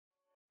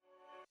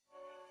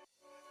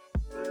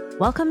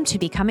Welcome to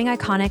Becoming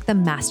Iconic, the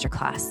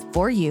Masterclass.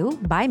 For you,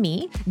 by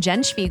me,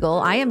 Jen Spiegel.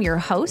 I am your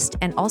host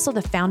and also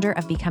the founder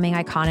of Becoming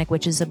Iconic,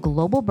 which is a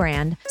global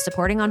brand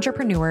supporting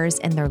entrepreneurs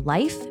in their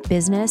life,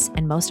 business,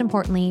 and most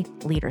importantly,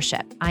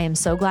 leadership. I am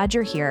so glad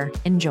you're here.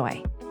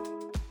 Enjoy.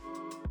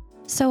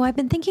 So I've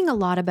been thinking a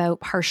lot about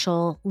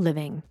partial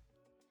living.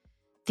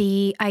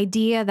 The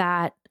idea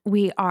that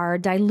we are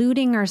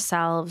diluting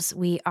ourselves,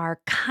 we are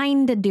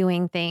kind of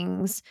doing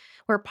things,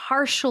 we're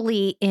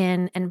partially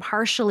in and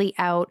partially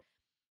out.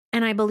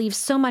 And I believe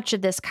so much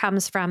of this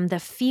comes from the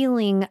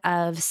feeling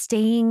of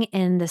staying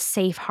in the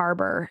safe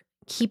harbor,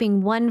 keeping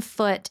one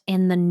foot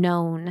in the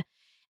known.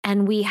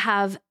 And we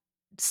have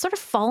sort of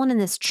fallen in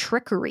this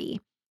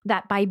trickery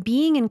that by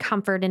being in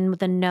comfort in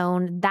the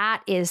known,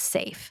 that is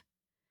safe.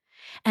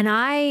 And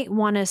I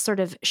want to sort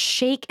of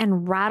shake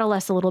and rattle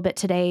us a little bit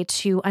today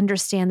to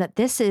understand that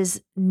this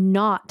is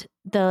not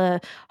the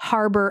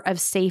harbor of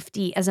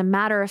safety. As a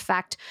matter of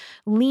fact,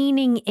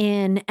 leaning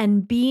in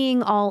and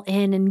being all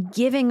in and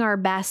giving our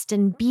best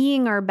and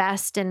being our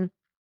best and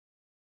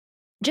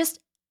just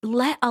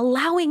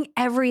allowing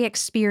every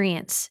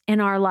experience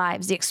in our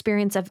lives, the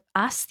experience of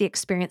us, the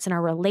experience in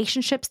our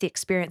relationships, the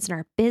experience in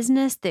our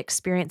business, the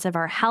experience of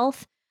our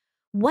health.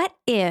 What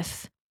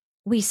if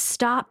we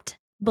stopped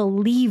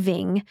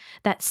believing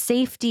that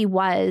safety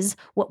was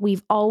what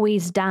we've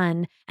always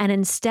done, and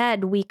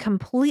instead we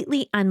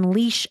completely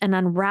unleash and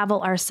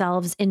unravel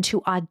ourselves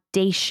into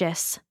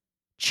audacious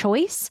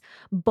choice,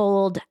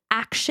 bold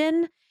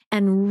action,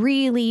 and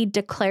really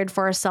declared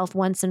for ourselves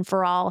once and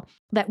for all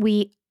that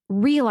we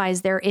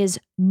realize there is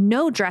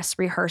no dress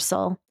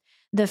rehearsal.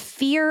 The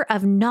fear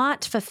of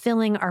not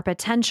fulfilling our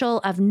potential,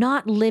 of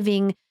not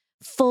living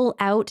full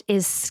out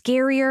is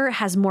scarier,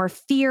 has more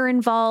fear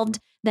involved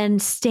than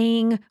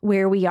staying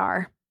where we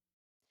are.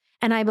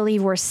 And I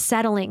believe we're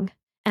settling.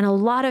 And a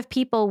lot of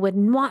people would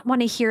not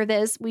want to hear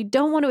this. We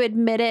don't want to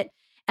admit it.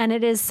 And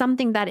it is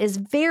something that is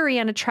very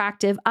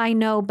unattractive, I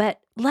know,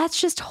 but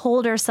let's just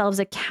hold ourselves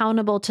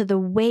accountable to the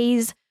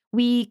ways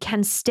we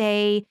can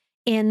stay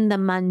in the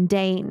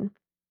mundane,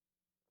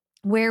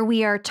 where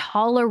we are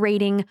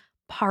tolerating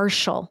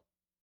partial.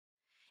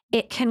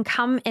 It can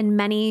come in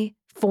many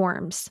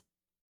forms.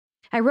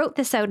 I wrote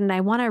this out and I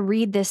want to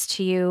read this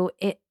to you.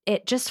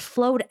 It just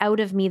flowed out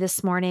of me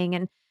this morning,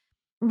 and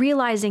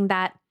realizing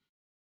that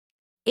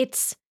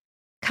it's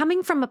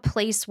coming from a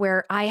place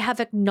where I have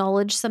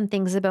acknowledged some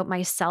things about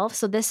myself.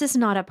 So this is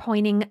not a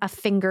pointing a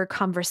finger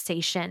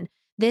conversation.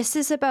 This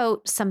is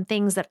about some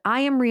things that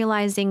I am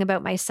realizing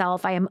about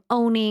myself. I am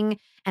owning,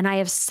 and I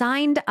have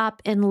signed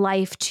up in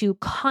life to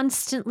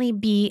constantly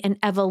be an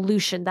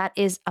evolution. That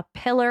is a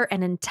pillar,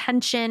 an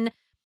intention,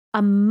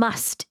 a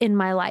must in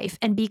my life.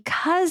 And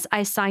because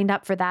I signed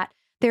up for that,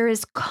 there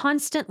is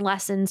constant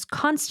lessons,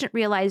 constant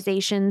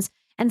realizations,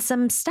 and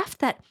some stuff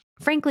that,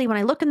 frankly, when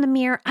I look in the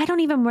mirror, I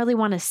don't even really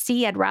want to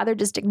see. I'd rather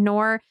just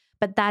ignore.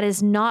 But that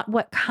is not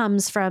what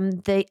comes from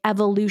the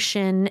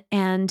evolution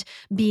and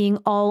being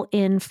all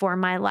in for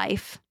my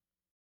life.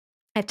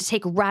 I have to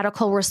take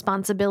radical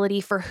responsibility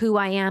for who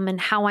I am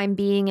and how I'm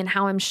being and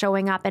how I'm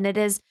showing up. And it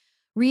has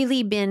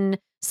really been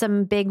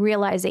some big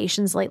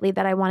realizations lately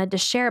that I wanted to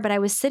share. But I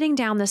was sitting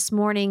down this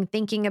morning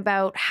thinking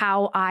about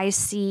how I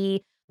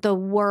see the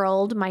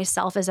world,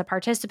 myself as a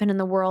participant in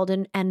the world,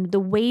 and the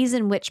ways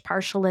in which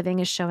partial living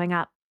is showing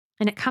up.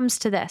 And it comes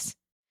to this.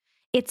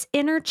 It's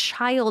inner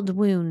child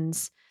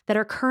wounds that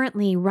are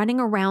currently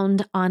running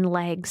around on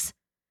legs.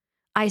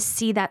 I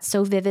see that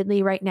so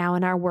vividly right now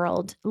in our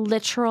world.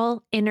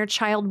 Literal inner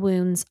child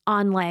wounds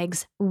on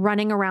legs,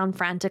 running around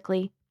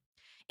frantically.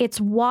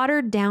 It's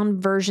watered down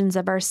versions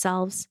of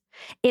ourselves.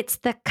 It's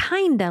the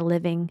kinda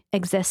living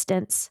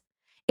existence.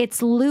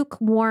 It's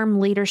lukewarm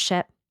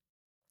leadership.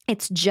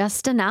 It's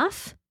just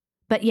enough,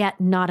 but yet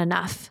not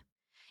enough.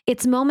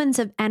 It's moments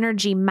of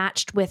energy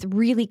matched with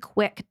really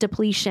quick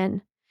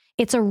depletion.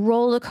 It's a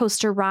roller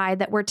coaster ride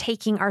that we're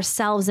taking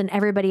ourselves and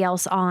everybody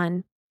else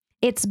on.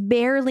 It's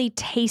barely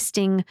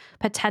tasting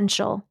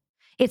potential.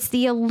 It's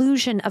the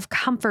illusion of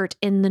comfort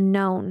in the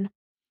known.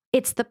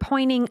 It's the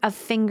pointing of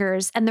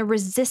fingers and the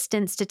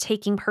resistance to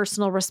taking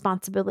personal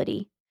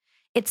responsibility.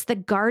 It's the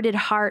guarded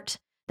heart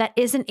that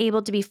isn't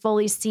able to be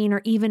fully seen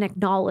or even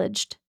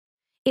acknowledged.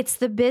 It's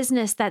the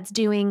business that's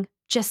doing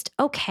just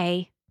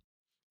okay.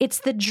 It's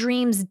the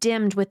dreams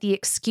dimmed with the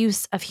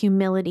excuse of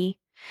humility.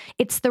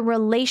 It's the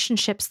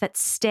relationships that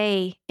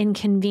stay in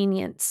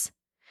convenience.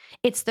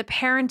 It's the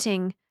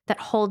parenting that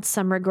holds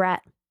some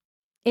regret.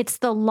 It's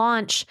the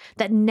launch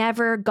that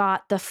never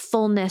got the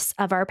fullness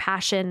of our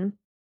passion.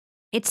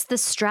 It's the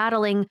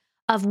straddling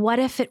of what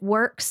if it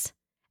works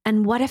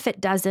and what if it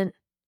doesn't.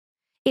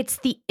 It's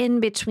the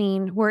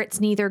in-between where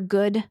it's neither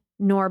good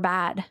nor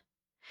bad.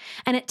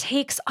 And it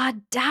takes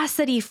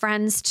audacity,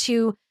 friends,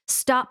 to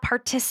stop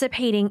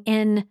participating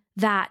in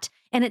that.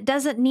 And it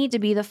doesn't need to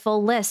be the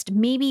full list.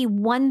 Maybe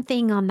one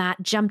thing on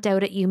that jumped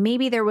out at you.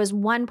 Maybe there was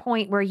one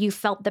point where you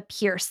felt the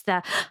pierce,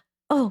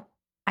 oh,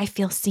 I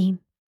feel seen.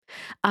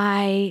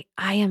 I'm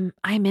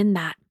in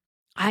that.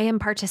 I am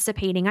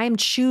participating. I am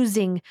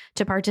choosing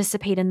to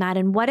participate in that.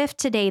 And what if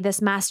today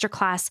this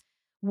masterclass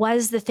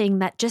was the thing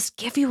that just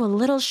give you a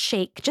little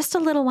shake, just a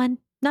little one,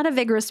 not a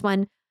vigorous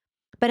one,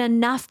 but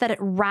enough that it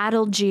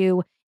rattled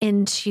you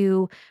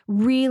into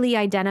really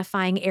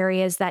identifying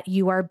areas that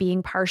you are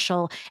being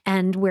partial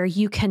and where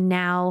you can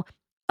now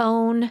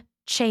own,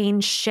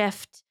 change,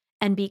 shift,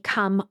 and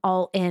become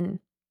all in.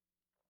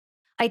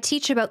 I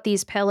teach about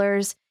these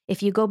pillars.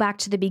 If you go back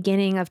to the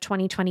beginning of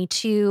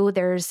 2022,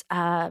 there's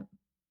a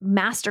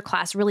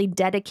masterclass really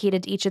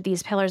dedicated to each of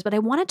these pillars, but I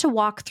wanted to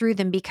walk through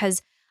them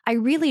because I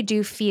really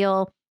do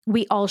feel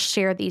we all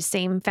share these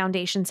same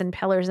foundations and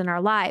pillars in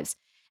our lives.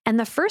 And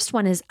the first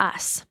one is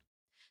us.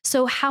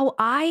 So, how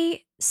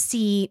I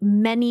see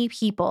many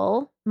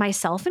people,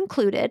 myself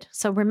included,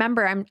 so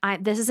remember,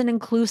 this is an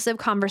inclusive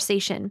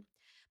conversation,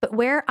 but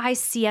where I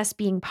see us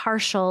being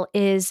partial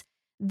is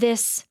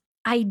this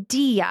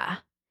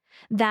idea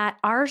that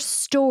our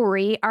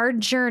story, our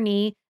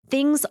journey,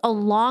 things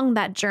along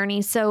that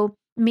journey. So,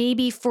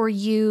 maybe for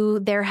you,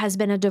 there has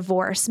been a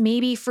divorce.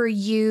 Maybe for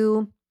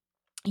you,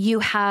 you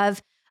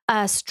have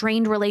a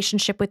strained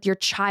relationship with your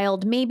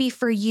child. Maybe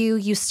for you,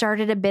 you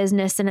started a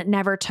business and it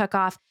never took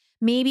off.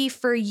 Maybe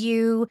for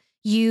you,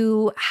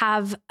 you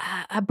have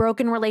a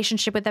broken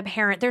relationship with a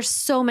parent. There's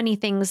so many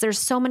things. There's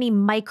so many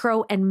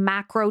micro and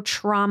macro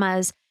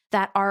traumas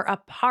that are a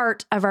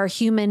part of our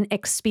human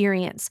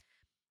experience.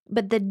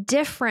 But the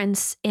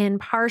difference in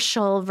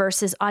partial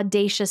versus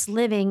audacious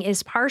living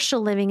is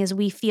partial living is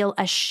we feel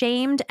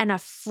ashamed and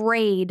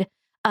afraid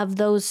of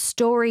those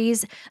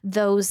stories,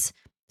 those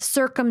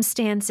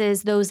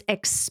circumstances, those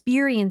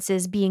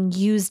experiences being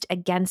used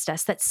against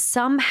us, that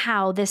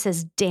somehow this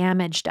has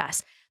damaged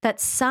us, that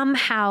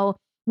somehow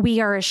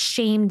we are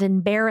ashamed,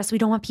 embarrassed. We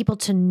don't want people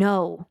to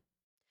know.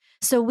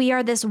 So we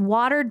are this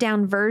watered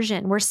down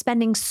version. We're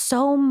spending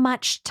so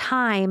much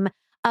time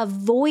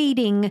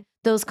avoiding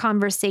those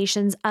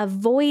conversations,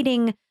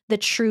 avoiding the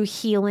true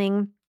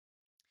healing,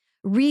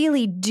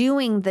 really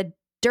doing the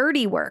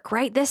dirty work,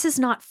 right? This is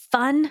not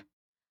fun.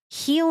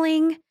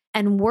 Healing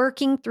and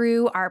working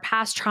through our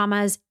past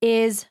traumas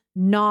is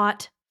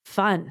not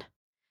fun,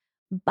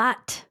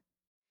 but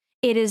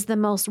it is the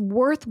most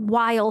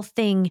worthwhile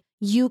thing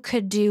you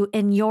could do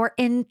in your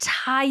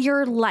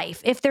entire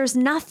life. If there's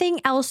nothing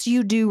else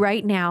you do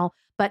right now,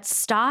 but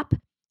stop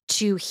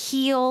to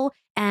heal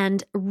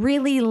and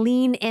really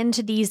lean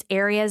into these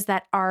areas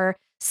that are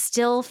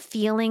still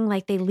feeling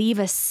like they leave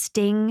a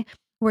sting,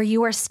 where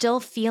you are still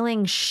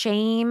feeling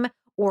shame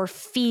or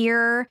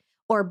fear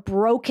or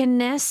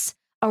brokenness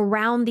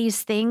around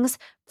these things.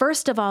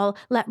 First of all,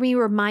 let me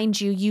remind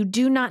you, you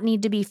do not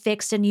need to be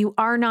fixed and you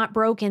are not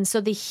broken.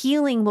 So the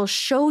healing will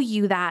show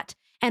you that,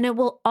 and it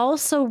will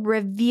also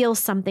reveal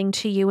something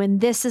to you. And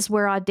this is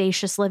where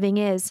audacious living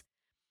is.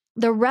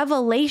 The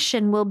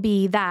revelation will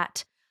be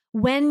that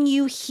when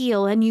you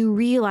heal and you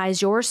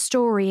realize your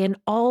story and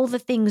all the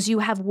things you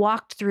have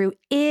walked through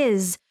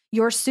is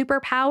your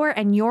superpower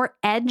and your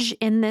edge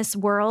in this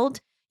world,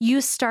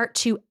 you start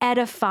to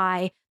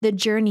edify the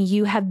journey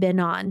you have been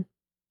on.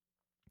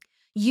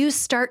 You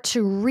start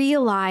to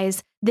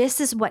realize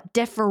this is what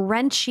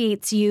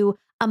differentiates you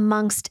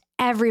amongst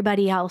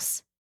everybody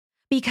else.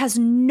 Because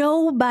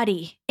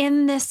nobody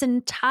in this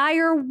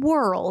entire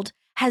world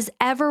has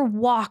ever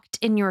walked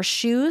in your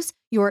shoes,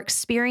 your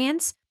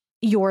experience,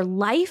 your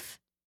life.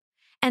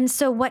 And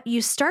so what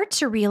you start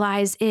to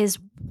realize is,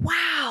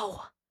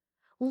 wow,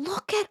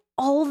 look at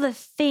all the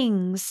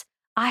things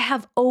I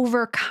have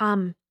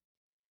overcome.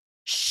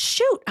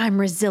 Shoot,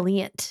 I'm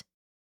resilient.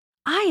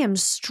 I am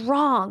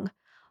strong.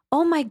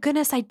 Oh my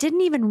goodness, I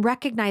didn't even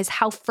recognize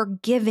how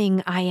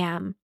forgiving I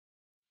am.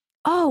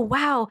 Oh,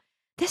 wow,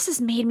 this has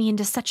made me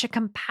into such a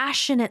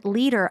compassionate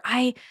leader.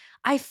 I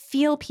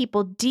feel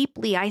people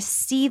deeply. I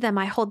see them.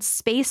 I hold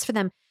space for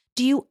them.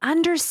 Do you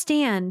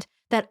understand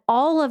that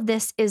all of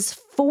this is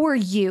for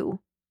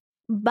you?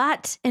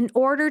 But in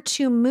order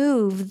to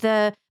move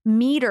the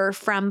meter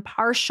from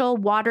partial,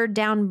 watered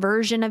down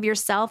version of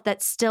yourself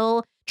that's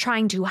still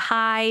trying to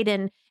hide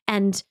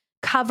and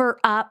cover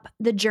up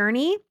the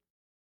journey,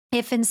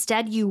 if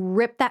instead you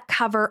rip that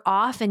cover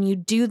off and you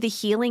do the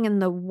healing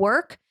and the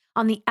work,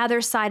 on the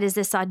other side is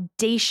this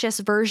audacious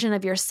version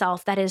of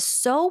yourself that is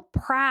so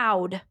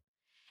proud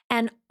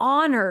and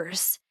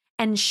honors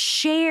and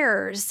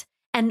shares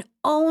and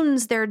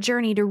owns their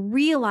journey to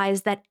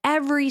realize that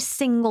every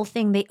single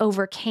thing they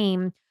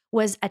overcame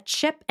was a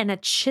chip and a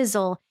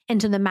chisel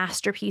into the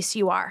masterpiece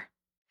you are.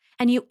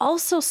 And you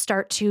also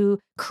start to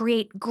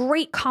create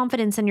great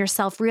confidence in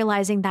yourself,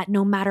 realizing that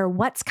no matter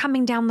what's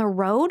coming down the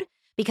road,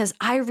 because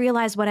I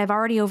realize what I've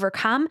already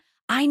overcome,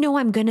 I know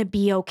I'm going to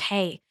be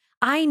okay.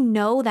 I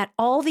know that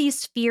all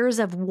these fears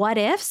of what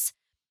ifs,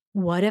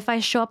 what if I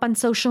show up on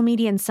social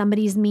media and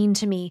somebody's mean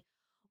to me?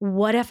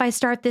 What if I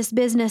start this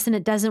business and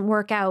it doesn't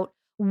work out?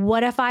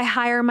 What if I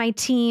hire my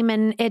team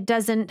and it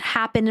doesn't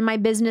happen and my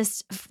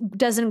business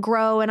doesn't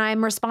grow and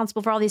I'm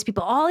responsible for all these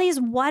people? All these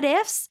what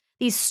ifs,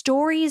 these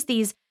stories,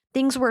 these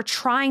things we're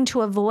trying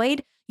to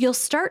avoid, you'll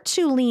start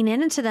to lean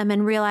into them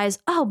and realize,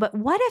 oh, but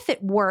what if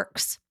it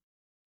works?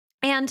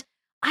 And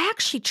I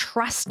actually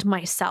trust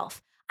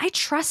myself. I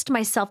trust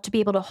myself to be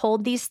able to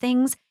hold these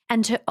things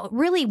and to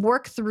really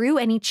work through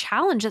any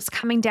challenge that's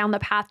coming down the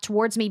path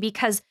towards me,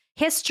 because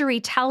history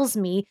tells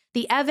me,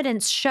 the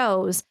evidence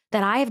shows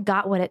that I've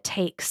got what it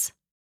takes.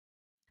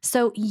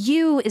 So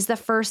you is the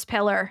first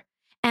pillar,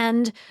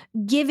 and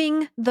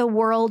giving the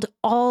world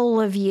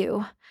all of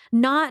you,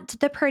 not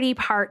the pretty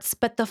parts,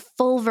 but the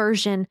full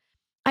version.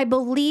 I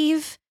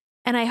believe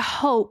and I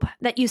hope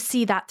that you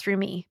see that through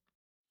me,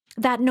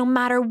 that no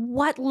matter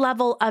what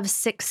level of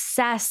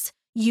success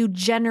you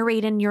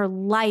generate in your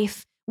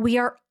life, we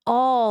are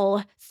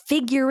all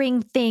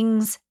figuring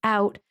things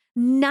out.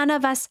 None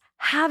of us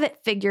have it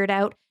figured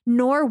out,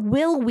 nor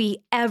will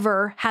we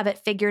ever have it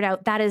figured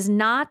out. That is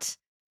not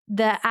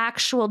the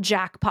actual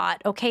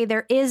jackpot. Okay.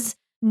 There is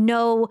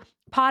no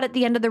pot at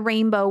the end of the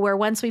rainbow where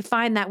once we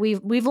find that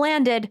we've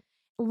landed.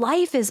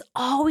 Life is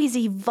always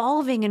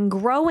evolving and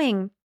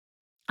growing.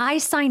 I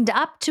signed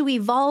up to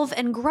evolve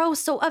and grow.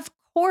 So of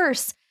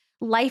course,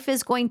 life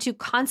is going to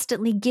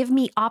constantly give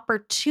me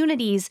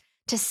opportunities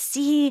to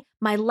see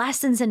my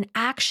lessons in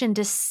action,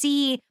 to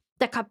see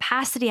the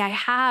capacity I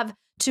have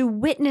to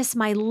witness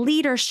my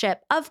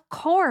leadership. Of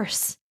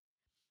course.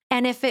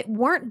 And if it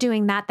weren't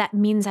doing that, that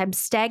means I'm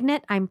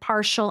stagnant, I'm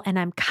partial, and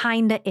I'm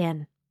kind of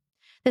in.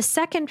 The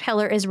second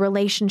pillar is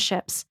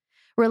relationships.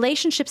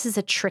 Relationships is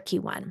a tricky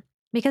one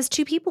because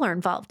two people are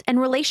involved. And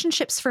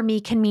relationships for me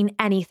can mean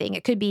anything.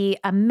 It could be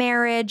a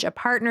marriage, a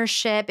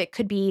partnership. It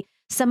could be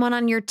someone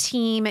on your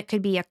team. It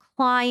could be a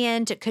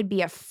client. It could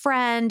be a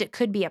friend. It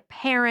could be a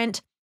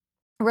parent.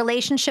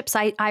 Relationships,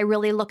 I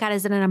really look at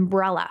as an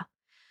umbrella.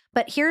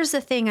 But here's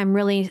the thing I'm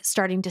really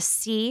starting to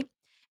see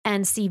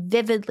and see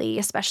vividly,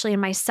 especially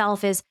in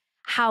myself, is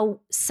how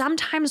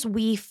sometimes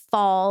we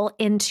fall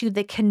into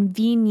the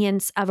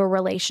convenience of a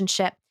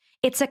relationship.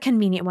 It's a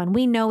convenient one.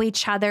 We know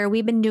each other.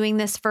 We've been doing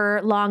this for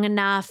long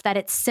enough that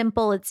it's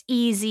simple, it's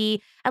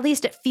easy. At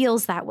least it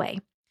feels that way.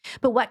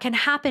 But what can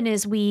happen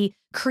is we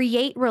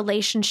create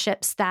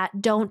relationships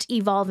that don't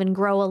evolve and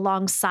grow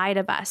alongside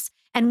of us.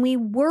 And we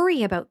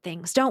worry about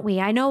things, don't we?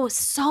 I know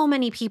so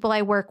many people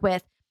I work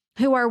with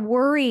who are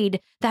worried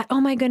that, oh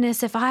my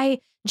goodness, if I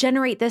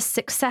generate this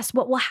success,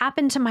 what will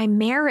happen to my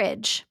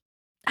marriage?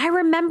 I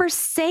remember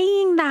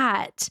saying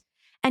that.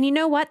 And you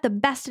know what? The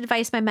best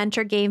advice my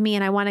mentor gave me,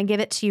 and I want to give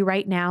it to you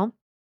right now,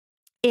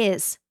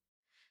 is,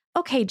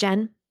 okay,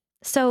 Jen,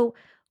 so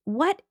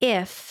what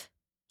if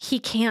he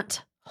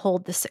can't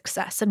hold the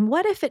success? And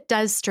what if it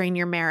does strain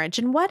your marriage?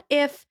 And what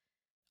if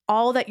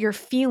all that you're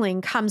feeling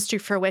comes to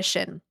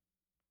fruition?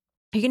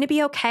 Are you going to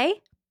be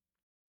okay?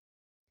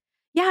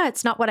 Yeah,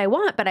 it's not what I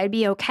want, but I'd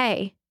be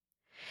okay.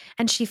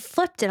 And she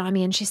flipped it on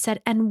me and she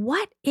said, and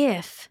what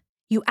if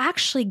you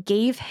actually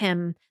gave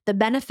him the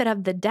benefit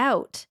of the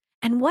doubt?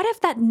 And what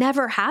if that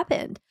never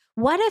happened?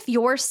 What if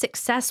your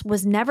success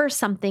was never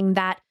something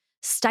that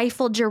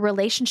stifled your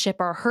relationship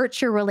or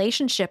hurt your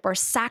relationship or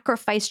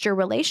sacrificed your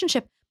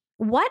relationship?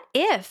 What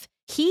if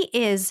he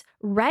is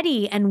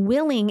ready and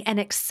willing and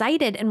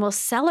excited and will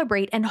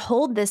celebrate and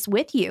hold this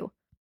with you?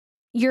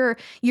 You're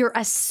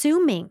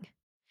assuming.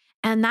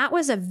 And that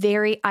was a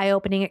very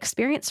eye-opening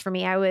experience for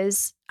me. I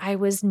was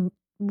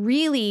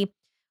really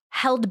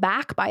held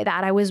back by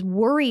that. I was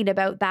worried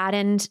about that.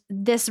 And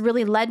this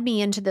really led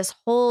me into this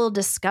whole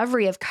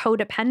discovery of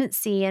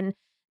codependency and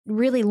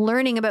really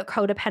learning about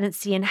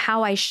codependency and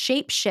how I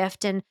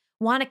shapeshift and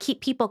want to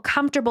keep people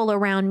comfortable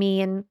around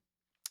me. And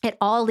it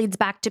all leads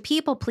back to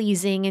people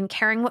pleasing and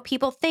caring what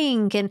people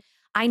think. And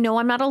I know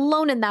I'm not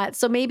alone in that.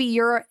 So maybe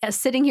you're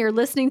sitting here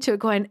listening to it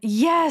going,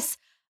 yes,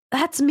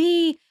 that's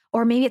me.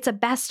 Or maybe it's a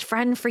best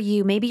friend for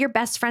you. Maybe your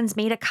best friend's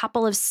made a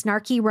couple of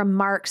snarky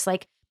remarks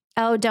like,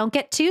 oh, don't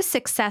get too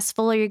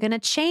successful or you're going to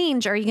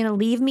change. Or are you going to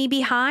leave me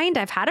behind?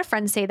 I've had a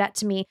friend say that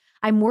to me.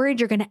 I'm worried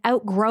you're going to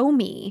outgrow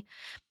me.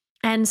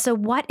 And so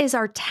what is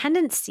our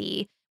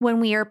tendency when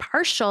we are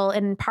partial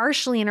and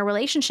partially in a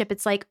relationship?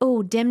 It's like,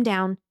 oh, dim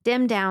down,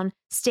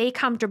 stay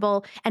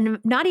comfortable, and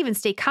not even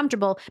stay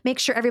comfortable, make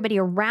sure everybody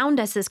around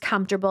us is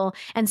comfortable.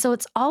 And so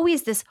it's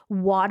always this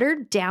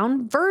watered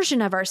down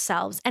version of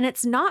ourselves. And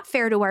it's not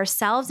fair to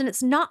ourselves and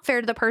it's not fair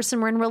to the person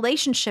we're in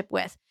relationship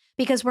with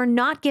because we're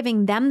not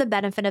giving them the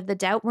benefit of the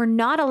doubt. We're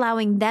not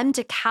allowing them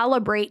to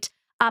calibrate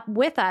up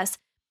with us.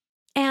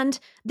 And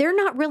they're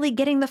not really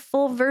getting the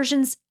full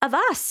versions of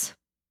us.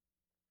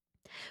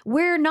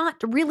 We're not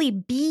really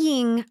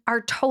being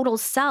our total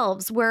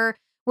selves. We're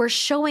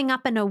showing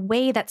up in a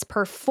way that's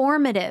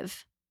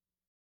performative.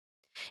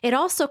 It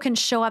also can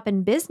show up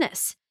in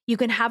business. You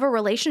can have a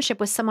relationship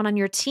with someone on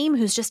your team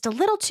who's just a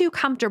little too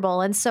comfortable.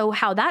 And so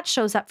how that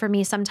shows up for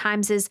me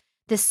sometimes is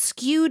this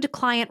skewed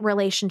client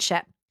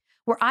relationship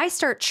where I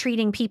start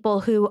treating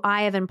people who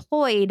I have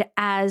employed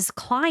as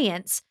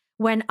clients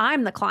when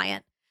I'm the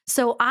client.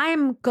 So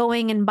I'm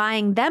going and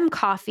buying them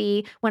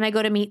coffee when I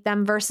go to meet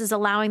them versus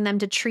allowing them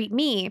to treat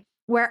me,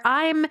 where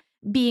I'm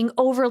being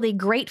overly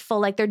grateful,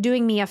 like they're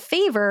doing me a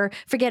favor,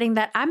 forgetting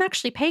that I'm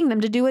actually paying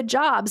them to do a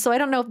job. So I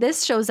don't know if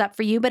this shows up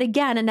for you, but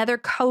again, another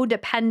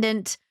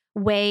codependent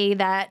way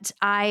that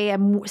I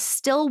am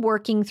still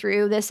working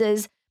through. This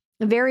is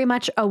very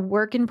much a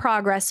work in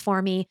progress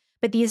for me,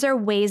 but these are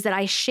ways that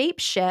I shape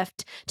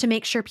shift to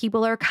make sure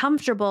people are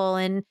comfortable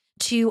and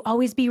to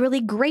always be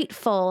really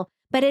grateful.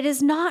 But it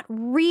is not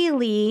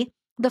really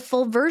the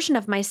full version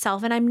of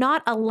myself, and I'm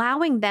not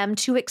allowing them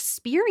to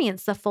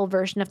experience the full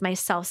version of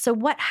myself. So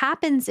what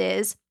happens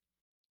is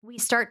we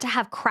start to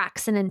have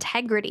cracks in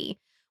integrity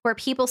where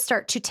people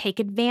start to take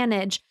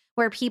advantage,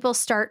 where people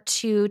start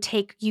to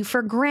take you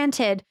for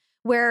granted,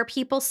 where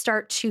people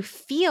start to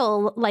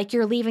feel like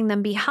you're leaving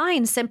them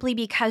behind simply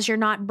because you're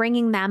not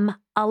bringing them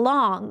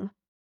along.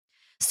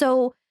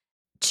 So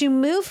to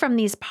move from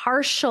these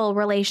partial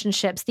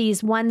relationships,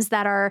 these ones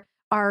that are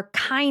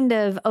kind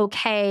of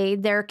okay,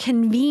 they're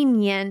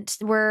convenient,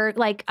 we're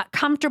like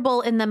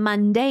comfortable in the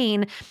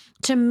mundane,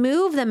 to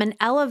move them and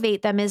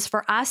elevate them is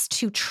for us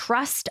to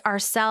trust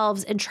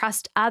ourselves and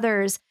trust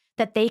others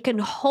that they can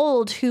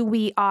hold who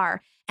we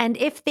are. And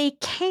if they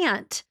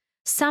can't,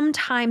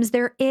 sometimes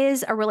there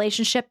is a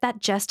relationship that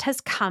just has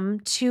come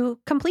to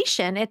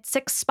completion. It's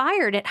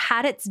expired. It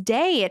had its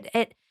day.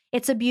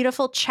 It's a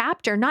beautiful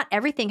chapter. Not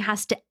everything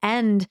has to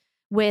end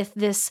with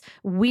this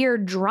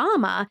weird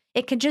drama.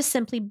 It could just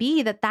simply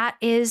be that that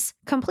is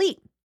complete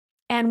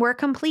and we're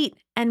complete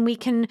and we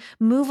can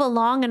move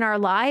along in our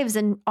lives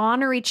and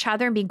honor each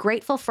other and be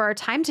grateful for our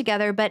time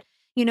together. But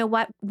you know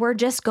what? We're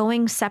just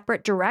going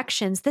separate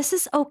directions. This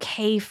is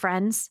okay,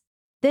 friends.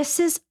 This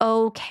is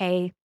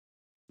okay.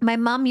 My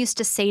mom used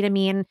to say to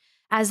me, and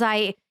as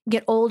I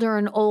get older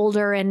and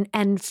older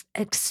and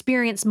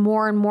experience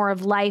more and more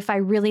of life, I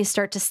really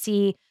start to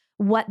see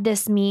what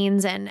this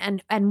means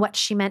and what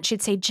she meant.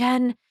 She'd say,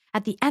 Jen,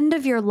 at the end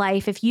of your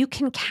life, if you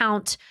can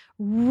count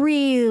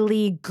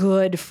really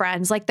good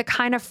friends, like the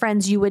kind of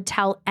friends you would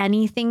tell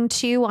anything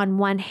to on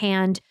one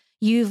hand,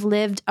 you've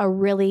lived a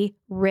really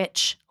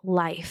rich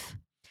life.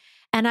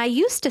 And I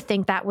used to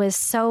think that was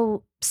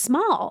so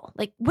small.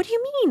 Like, what do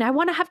you mean? I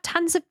want to have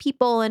tons of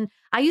people. And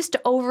I used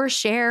to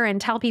overshare and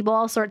tell people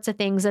all sorts of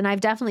things. And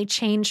I've definitely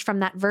changed from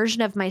that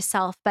version of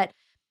myself. But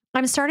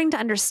I'm starting to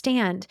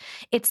understand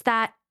it's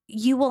that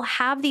you will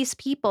have these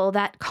people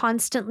that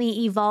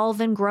constantly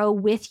evolve and grow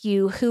with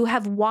you who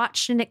have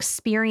watched and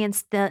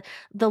experienced the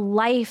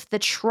life, the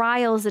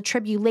trials, the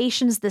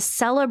tribulations, the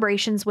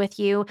celebrations with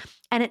you.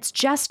 And it's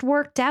just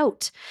worked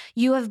out.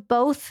 You have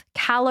both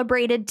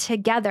calibrated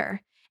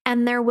together.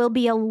 And there will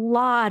be a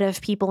lot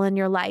of people in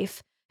your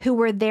life who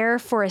were there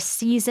for a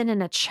season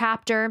and a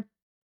chapter,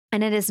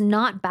 and it is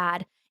not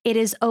bad. It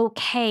is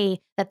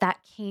okay that that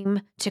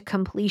came to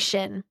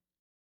completion.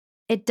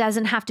 It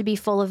doesn't have to be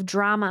full of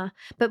drama.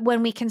 But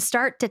when we can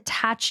start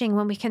detaching,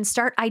 when we can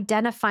start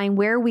identifying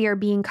where we are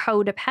being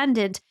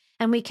codependent,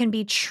 and we can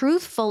be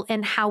truthful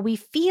in how we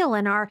feel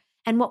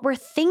and what we're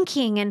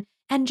thinking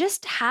and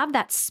just have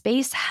that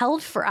space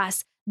held for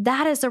us,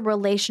 that is a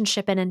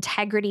relationship in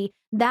integrity.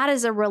 That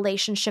is a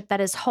relationship that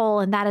is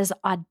whole, and that is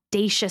an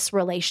audacious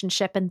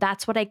relationship. And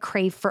that's what I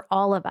crave for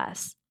all of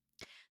us.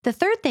 The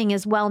third thing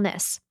is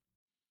wellness.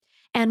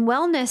 And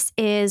wellness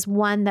is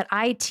one that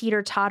I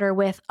teeter-totter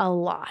with a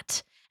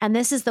lot. And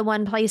this is the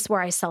one place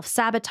where I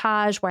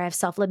self-sabotage, where I have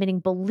self-limiting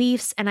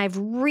beliefs. And I've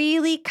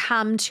really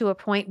come to a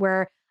point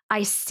where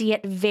I see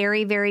it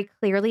very, very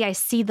clearly. I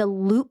see the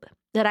loop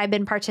that I've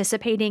been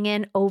participating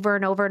in over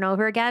and over and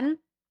over again.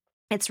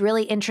 It's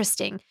really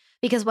interesting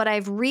because what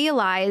I've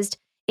realized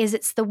is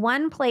it's the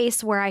one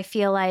place where I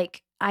feel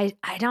like I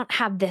don't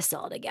have this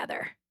all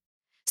together.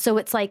 So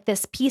it's like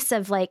this piece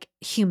of like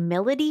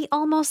humility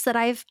almost that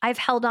I've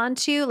held on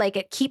to. Like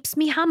it keeps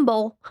me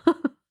humble.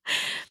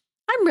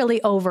 I'm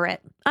really over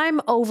it. I'm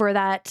over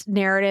that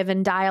narrative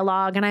and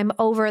dialogue, and I'm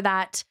over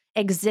that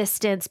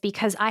existence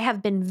because I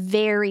have been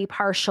very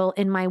partial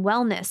in my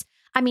wellness.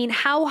 I mean,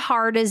 how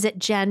hard is it,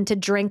 Jen, to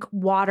drink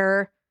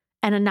water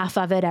and enough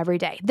of it every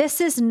day?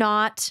 This is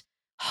not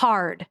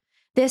hard.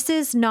 This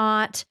is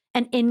not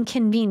an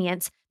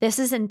inconvenience. This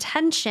is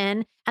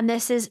intention, and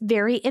this is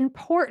very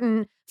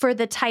important for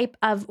the type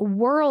of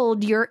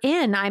world you're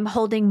in. I'm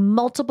holding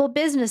multiple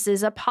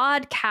businesses, a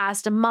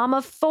podcast, a mom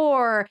of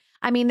four.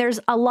 I mean, there's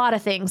a lot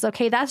of things.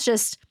 Okay.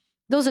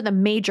 Those are the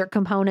major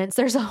components.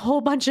 There's a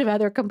whole bunch of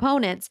other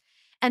components.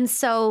 And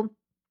so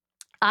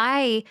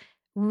I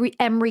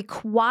am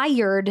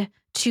required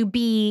to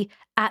be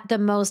at the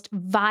most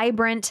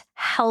vibrant,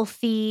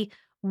 healthy,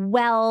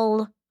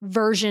 well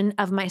version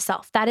of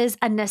myself. That is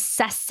a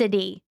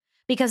necessity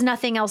because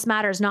nothing else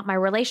matters. Not my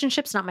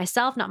relationships, not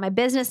myself, not my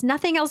business.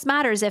 Nothing else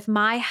matters if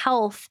my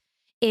health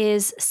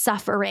is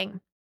suffering.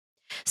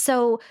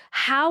 So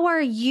how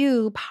are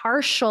you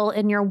partial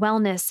in your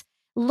wellness?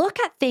 Look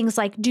at things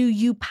like, do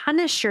you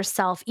punish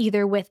yourself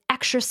either with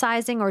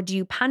exercising or do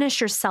you punish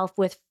yourself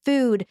with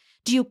food?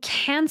 Do you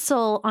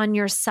cancel on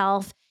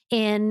yourself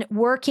in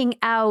working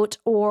out,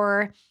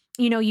 or,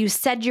 you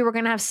said you were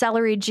going to have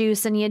celery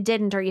juice and you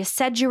didn't, or you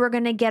said you were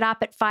going to get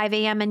up at 5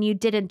 a.m. and you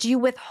didn't? Do you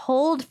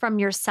withhold from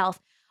yourself?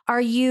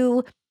 Are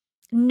you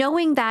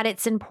knowing that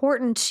it's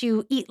important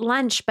to eat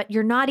lunch, but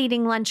you're not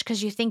eating lunch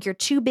because you think you're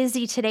too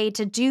busy today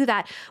to do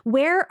that?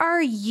 Where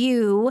are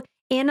you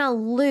in a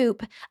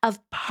loop of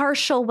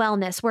partial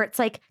wellness where it's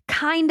like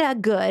kind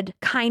of good,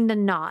 kind of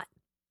not?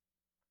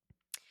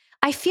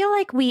 I feel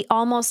like we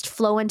almost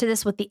flow into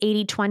this with the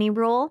 80-20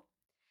 rule.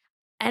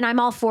 And I'm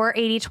all for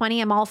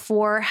 80-20. I'm all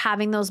for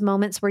having those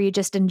moments where you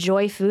just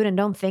enjoy food and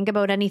don't think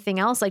about anything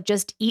else, like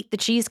just eat the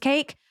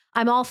cheesecake.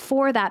 I'm all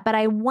for that. But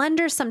I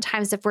wonder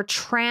sometimes if we're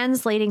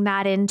translating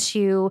that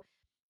into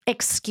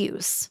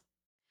excuse,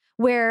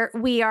 where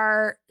we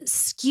are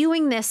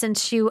skewing this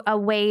into a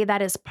way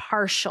that is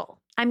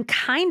partial. I'm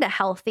kind of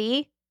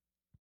healthy.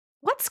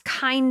 What's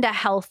kind of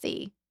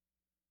healthy?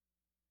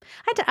 I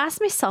had to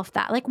ask myself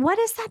that. Like, what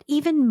does that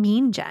even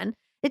mean, Jen?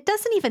 It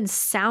doesn't even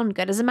sound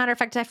good. As a matter of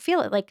fact, I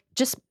feel it like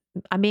just,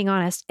 I'm being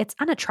honest, it's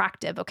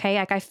unattractive. Okay.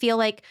 Like, I feel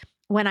like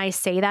when I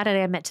say that and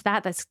I admit to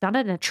that, that's not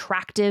an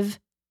attractive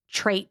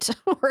trait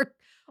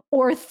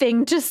or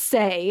thing to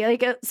say.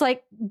 Like, it's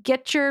like,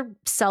 get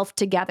yourself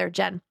together,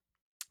 Jen.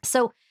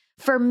 So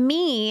for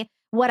me,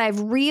 what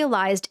I've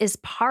realized is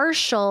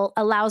partial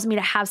allows me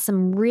to have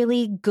some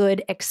really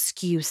good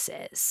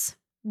excuses,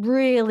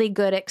 really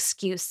good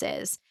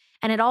excuses.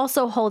 And it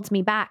also holds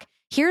me back.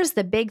 Here's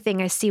the big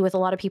thing I see with a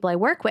lot of people I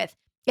work with.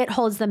 It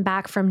holds them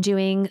back from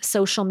doing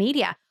social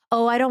media.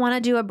 Oh, I don't want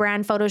to do a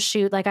brand photo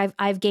shoot. Like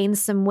I've gained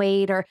some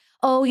weight, or,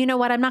 oh, you know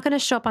what? I'm not going to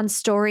show up on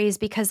stories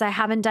because I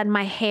haven't done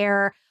my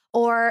hair.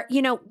 Or,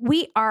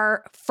 we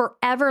are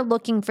forever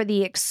looking for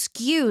the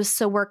excuse.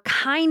 So we're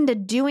kind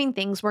of doing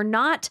things. We're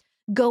not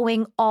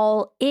going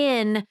all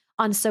in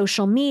on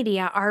social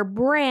media, our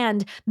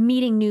brand,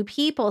 meeting new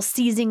people,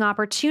 seizing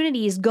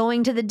opportunities,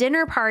 going to the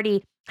dinner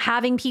party,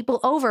 having people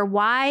over.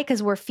 Why?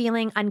 Because we're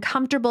feeling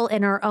uncomfortable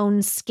in our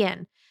own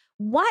skin.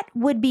 What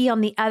would be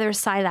on the other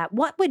side of that?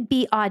 What would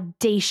be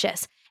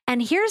audacious?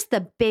 And here's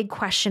the big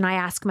question I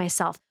ask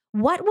myself.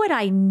 What would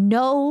I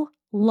no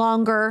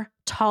longer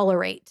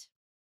tolerate?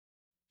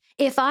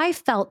 If I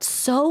felt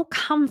so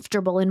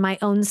comfortable in my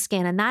own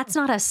skin, and that's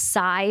not a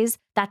size,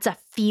 that's a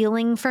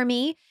feeling for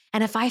me.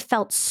 And if I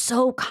felt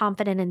so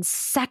confident and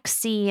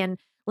sexy and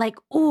like,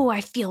 oh, I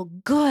feel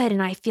good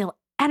and I feel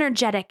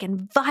energetic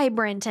and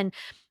vibrant, and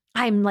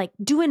I'm like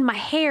doing my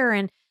hair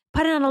and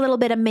putting on a little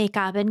bit of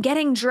makeup and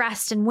getting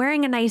dressed and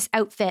wearing a nice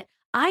outfit,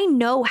 I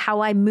know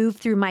how I move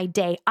through my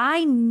day.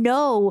 I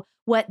know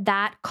what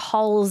that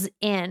calls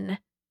in.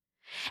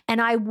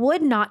 And I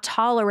would not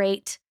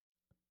tolerate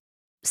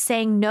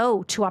saying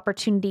no to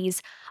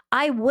opportunities.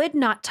 I would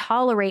not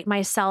tolerate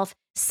myself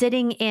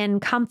sitting in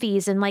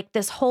comfies and like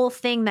this whole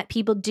thing that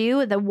people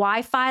do, the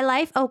Wi-Fi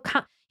life. Oh,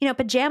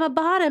 pajama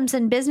bottoms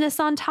and business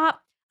on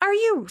top. Are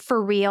you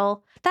for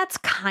real? That's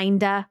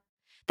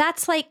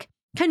like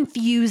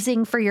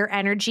confusing for your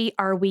energy.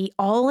 Are we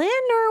all in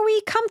or are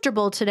we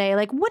comfortable today?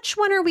 Like, which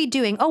one are we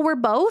doing? Oh, we're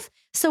both.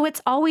 So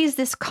it's always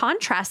this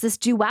contrast, this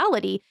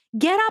duality.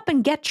 Get up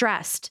and get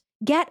dressed.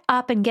 Get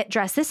up and get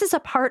dressed. This is a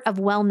part of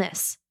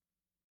wellness.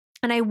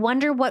 And I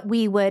wonder what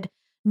we would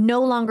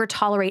no longer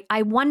tolerate.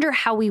 I wonder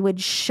how we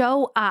would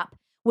show up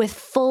with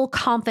full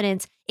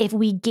confidence if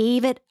we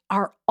gave it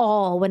our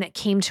all when it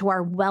came to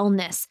our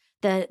wellness,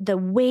 the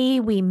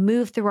way we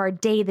move through our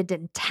day, the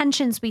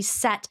intentions we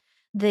set,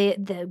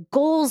 the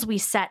goals we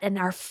set, and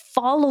our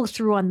follow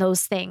through on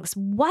those things.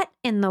 What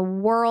in the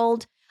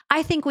world?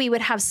 I think we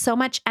would have so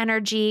much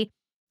energy.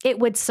 It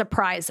would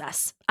surprise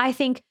us. I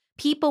think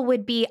people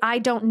would be, I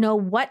don't know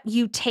what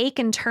you take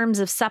in terms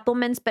of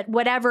supplements, but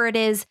whatever it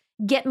is,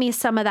 get me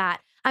some of that.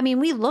 I mean,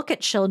 we look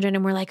at children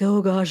and we're like,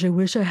 oh gosh, I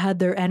wish I had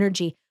their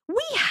energy.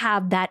 We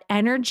have that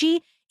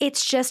energy.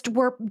 It's just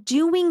we're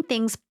doing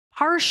things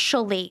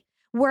partially.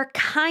 We're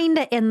kind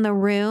of in the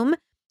room,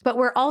 but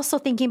we're also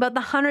thinking about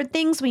the 100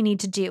 things we need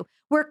to do.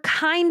 We're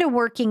kind of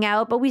working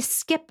out, but we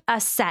skip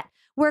a set.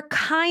 We're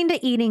kind of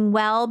eating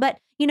well, but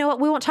you know what?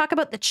 We won't talk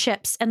about the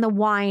chips and the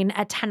wine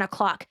at 10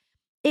 o'clock.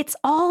 It's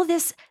all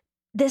this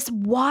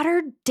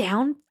watered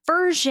down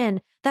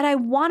version that I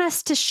want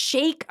us to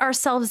shake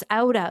ourselves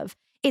out of.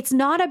 It's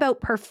not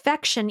about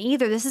perfection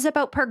either. This is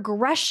about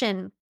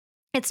progression.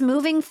 It's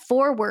moving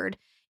forward.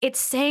 It's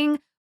saying,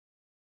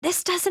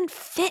 this doesn't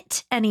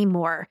fit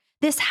anymore.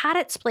 This had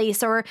its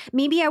place, or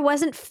maybe I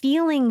wasn't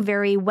feeling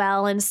very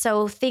well. And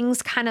so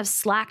things kind of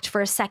slacked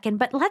for a second,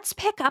 but let's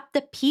pick up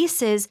the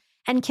pieces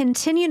and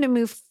continue to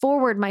move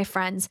forward, my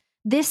friends.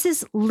 This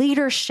is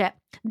leadership.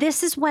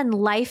 This is when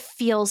life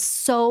feels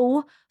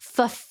so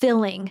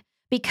fulfilling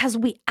because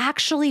we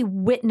actually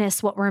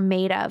witness what we're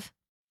made of.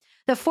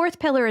 The fourth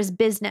pillar is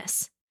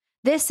business.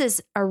 This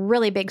is a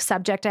really big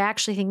subject. I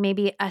actually think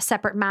maybe a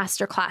separate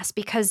masterclass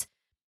because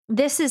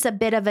this is a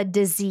bit of a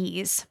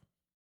disease.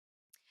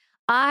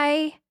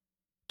 I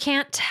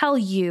can't tell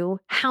you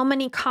how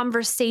many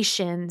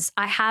conversations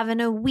I have in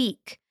a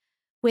week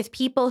with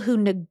people who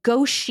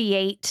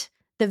negotiate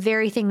the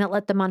very thing that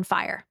lit them on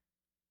fire.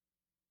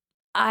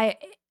 I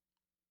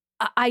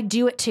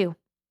do it too.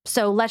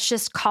 So let's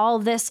just call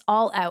this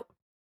all out.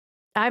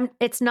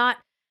 It's not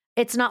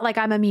like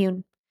I'm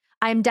immune.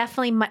 I'm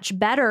definitely much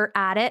better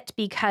at it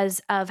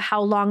because of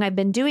how long I've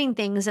been doing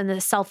things and the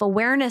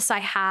self-awareness I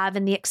have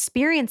and the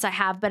experience I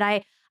have, but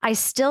I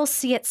still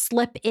see it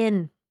slip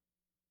in.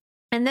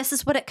 And this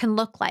is what it can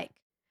look like.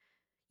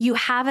 You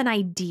have an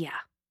idea.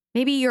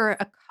 Maybe you're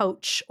a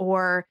coach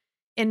or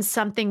in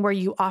something where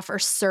you offer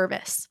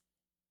service.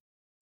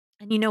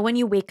 And when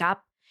you wake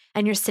up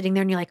and you're sitting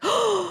there and you're like,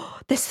 oh,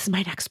 this is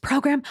my next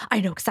program.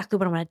 I know exactly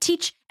what I want to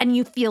teach. And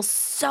you feel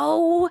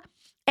so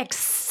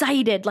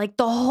excited, like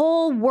the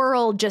whole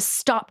world just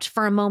stopped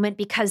for a moment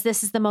because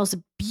this is the most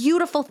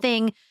beautiful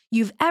thing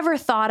you've ever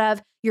thought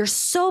of. You're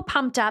so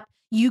pumped up.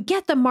 You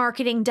get the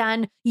marketing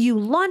done. You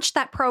launch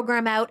that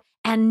program out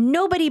and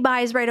nobody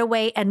buys right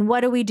away. And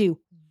what do?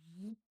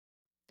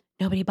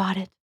 Nobody bought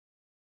it.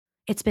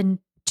 It's been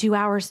 2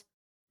 hours.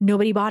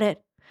 Nobody bought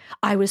it.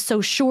 I was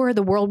so sure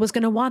the world was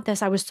going to want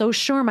this. I was so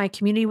sure my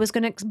community was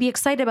going to be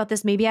excited about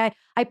this. Maybe I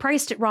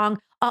priced it wrong.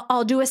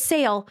 I'll do a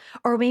sale,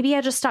 or maybe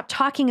I just stop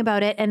talking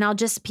about it and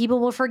people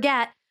will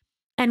forget.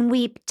 And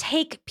we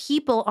take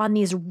people on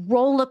these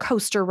roller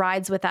coaster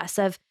rides with us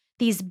of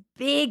these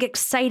big,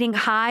 exciting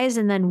highs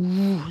and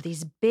then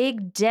these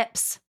big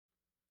dips.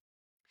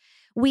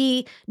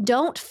 We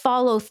don't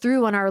follow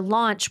through on our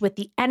launch with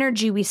the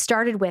energy we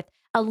started with.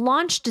 A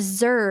launch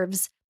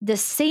deserves the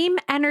same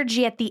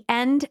energy at the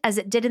end as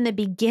it did in the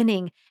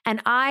beginning.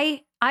 And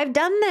I've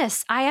done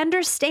this. I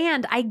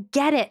understand. I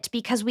get it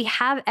because we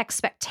have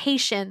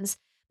expectations,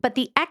 but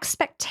the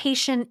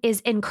expectation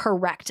is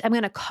incorrect. I'm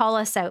going to call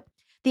us out.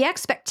 The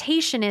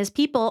expectation is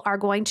people are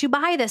going to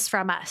buy this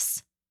from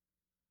us.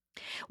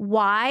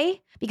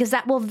 Why? Because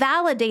that will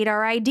validate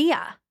our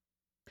idea.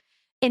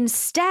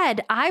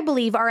 Instead, I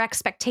believe our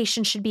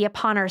expectation should be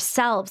upon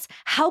ourselves.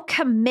 How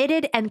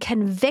committed and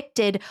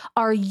convicted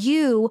are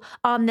you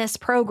on this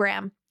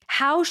program?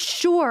 How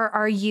sure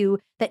are you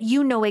that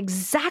you know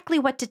exactly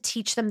what to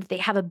teach them, that they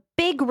have a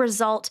big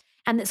result,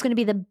 and it's going to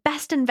be the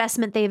best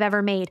investment they've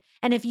ever made?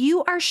 And if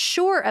you are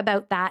sure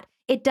about that,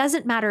 it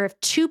doesn't matter if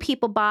 2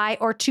 people buy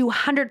or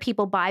 200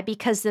 people buy,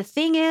 because the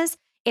thing is,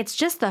 it's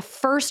just the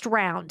first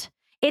round.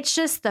 It's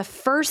just the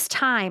first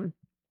time,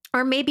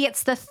 or maybe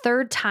it's the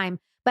third time.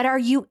 But are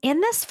you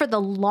in this for the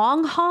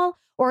long haul,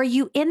 or are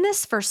you in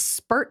this for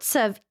spurts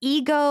of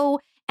ego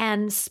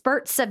and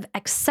spurts of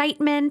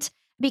excitement?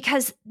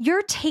 Because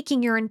you're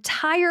taking your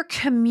entire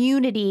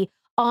community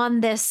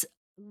on this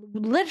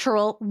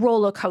literal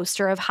roller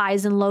coaster of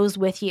highs and lows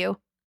with you.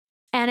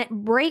 And it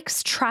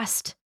breaks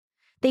trust.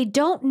 They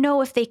don't know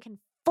if they can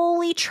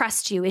fully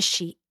trust you. Is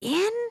she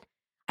in?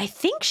 I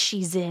think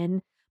she's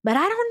in, but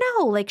I don't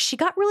know. Like, she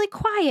got really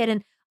quiet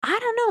and I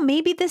don't know,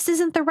 maybe this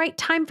isn't the right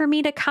time for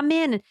me to come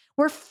in.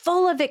 We're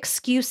full of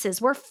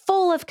excuses. We're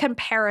full of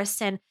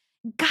comparison.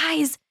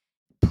 Guys,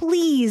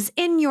 please,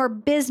 in your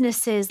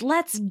businesses,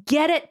 let's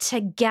get it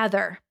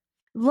together.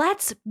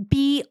 Let's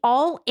be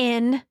all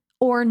in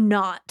or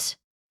not.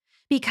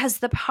 Because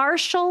the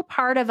partial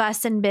part of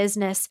us in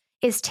business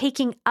is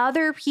taking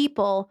other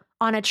people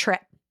on a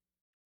trip.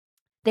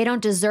 They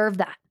don't deserve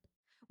that.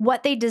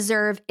 What they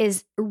deserve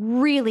is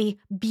really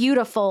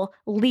beautiful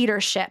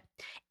leadership.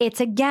 It's,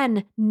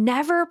 again,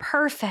 never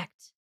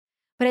perfect,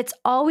 but it's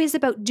always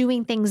about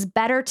doing things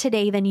better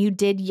today than you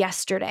did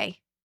yesterday.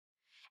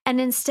 And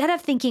instead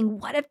of thinking,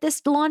 what if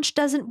this launch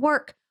doesn't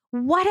work?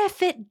 What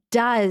if it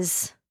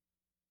does?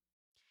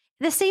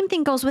 The same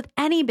thing goes with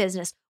any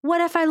business. What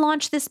if I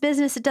launch this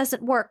business, it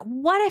doesn't work?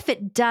 What if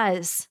it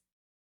does?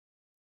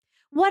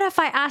 What if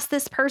I ask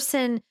this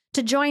person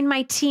to join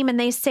my team and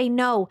they say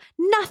no?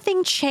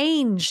 Nothing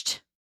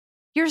changed.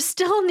 You're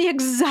still in the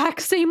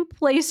exact same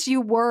place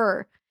you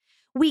were.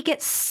 We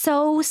get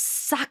so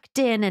sucked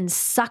in and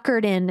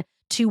suckered in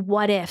to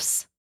what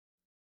ifs.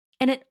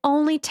 And it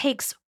only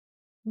takes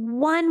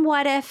one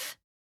what if,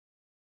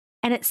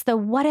 and it's the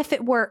what if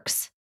it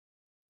works,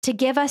 to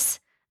give us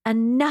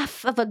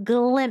enough of a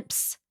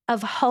glimpse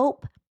of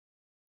hope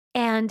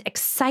and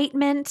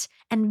excitement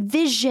and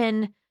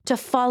vision to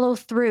follow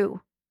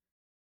through.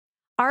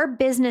 Our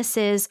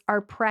businesses are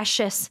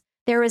precious.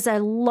 There is a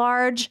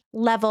large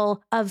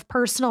level of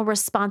personal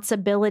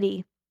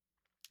responsibility.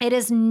 It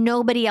is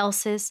nobody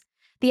else's.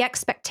 The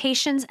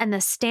expectations and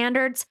the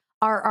standards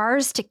are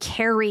ours to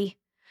carry,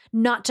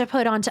 not to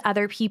put onto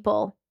other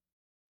people.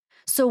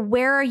 So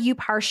where are you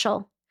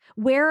partial?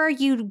 Where are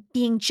you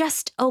being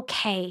just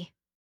okay?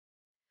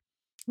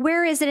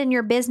 Where is it in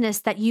your business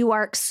that you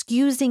are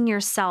excusing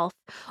yourself,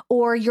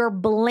 or you're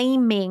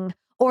blaming,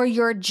 or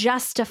you're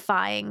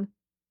justifying?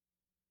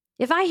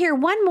 If I hear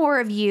one more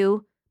of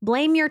you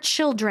blame your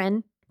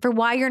children for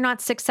why you're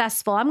not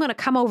successful, I'm going to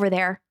come over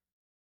there.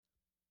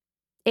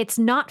 It's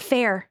not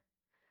fair.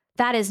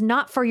 That is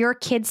not for your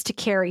kids to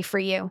carry for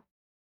you.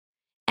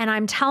 And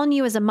I'm telling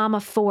you, as a mom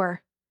of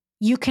 4,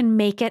 you can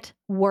make it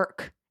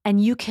work,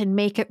 and you can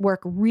make it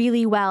work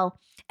really well.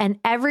 And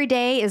every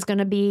day is going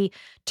to be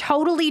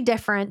totally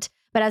different.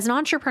 But as an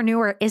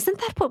entrepreneur, isn't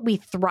that what we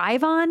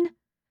thrive on?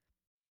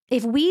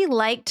 If we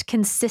liked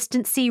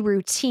consistency,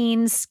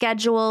 routines,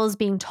 schedules,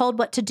 being told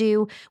what to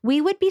do,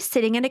 we would be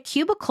sitting in a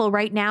cubicle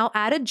right now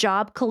at a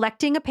job,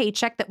 collecting a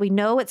paycheck that we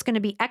know it's going to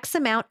be X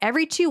amount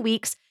every 2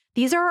 weeks.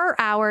 These are our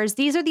hours.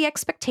 These are the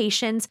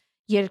expectations.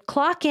 You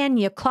clock in,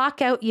 you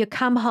clock out, you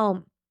come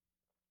home.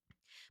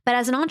 But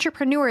as an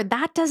entrepreneur,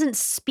 that doesn't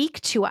speak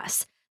to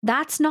us.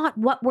 That's not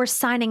what we're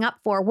signing up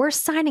for. We're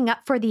signing up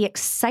for the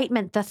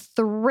excitement, the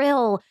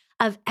thrill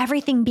of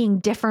everything being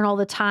different all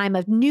the time,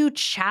 of new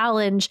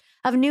challenge,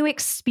 of new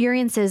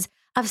experiences,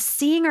 of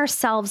seeing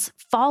ourselves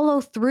follow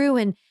through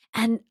and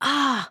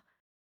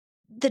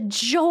the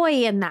joy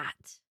in that.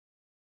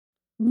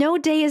 No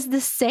day is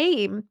the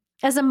same.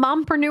 As a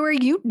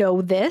mompreneur, you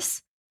know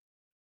this.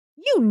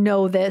 You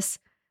know this.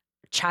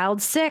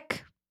 Child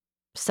sick.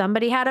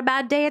 Somebody had a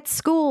bad day at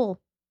school.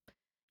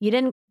 You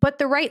didn't put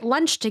the right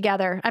lunch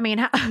together. I mean,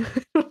 I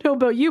don't know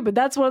about you, but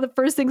that's one of the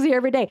first things I hear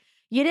every day.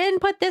 You didn't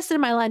put this in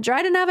my lunch, or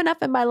I didn't have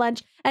enough in my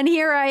lunch. And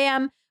here I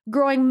am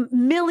growing $1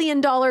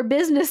 million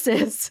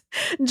businesses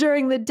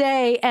during the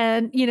day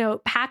and,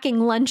 packing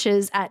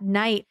lunches at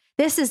night.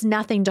 This is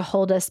nothing to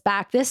hold us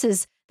back. This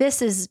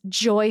is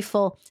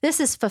joyful. This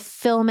is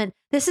fulfillment.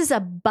 This is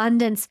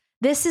abundance.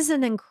 This is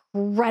an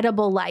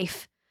incredible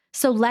life.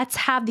 So let's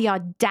have the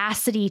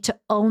audacity to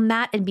own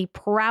that and be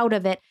proud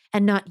of it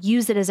and not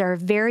use it as our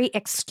very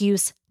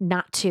excuse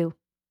not to.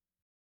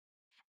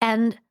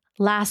 And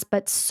last,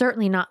 but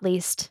certainly not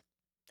least,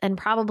 and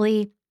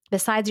probably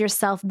besides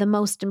yourself, the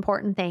most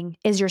important thing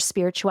is your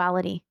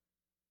spirituality.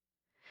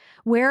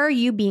 Where are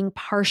you being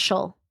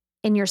partial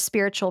in your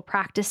spiritual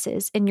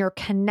practices, in your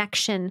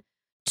connection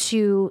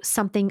to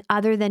something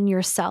other than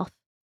yourself?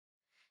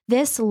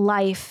 This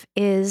life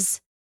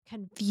is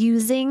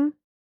confusing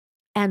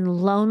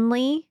and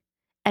lonely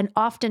and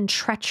often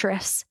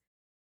treacherous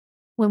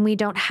when we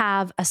don't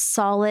have a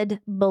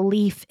solid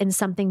belief in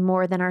something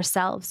more than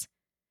ourselves.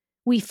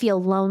 We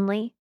feel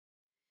lonely.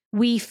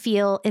 We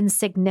feel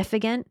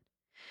insignificant.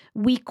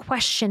 We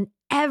question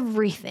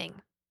everything.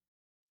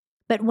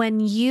 But when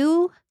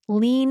you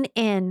lean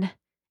in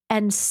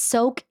and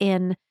soak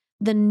in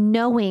the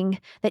knowing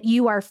that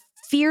you are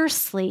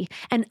fiercely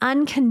and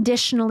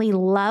unconditionally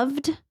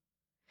loved,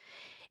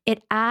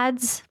 it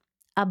adds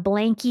a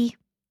blankie,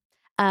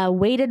 a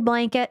weighted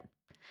blanket,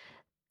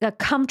 a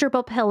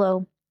comfortable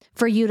pillow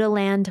for you to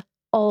land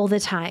all the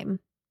time.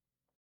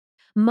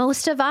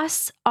 Most of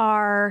us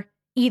are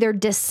either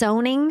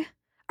disowning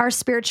our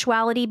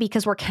spirituality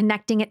because we're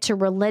connecting it to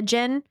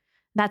religion.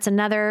 That's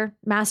another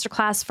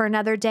masterclass for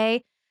another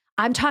day.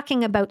 I'm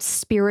talking about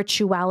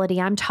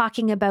spirituality. I'm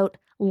talking about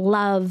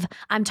love.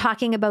 I'm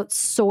talking about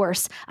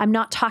source. I'm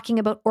not talking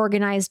about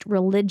organized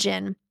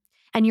religion.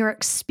 And your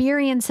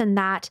experience in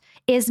that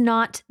is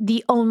not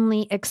the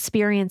only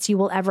experience you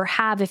will ever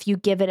have if you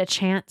give it a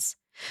chance.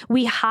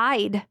 We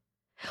hide,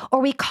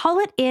 or we call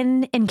it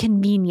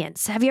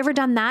inconvenience. Have you ever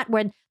done that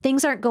when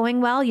things aren't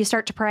going well, you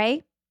start to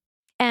pray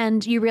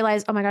and you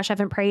realize, oh my gosh, I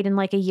haven't prayed in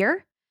like a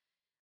year.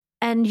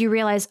 And you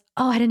realize,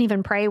 oh, I didn't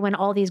even pray when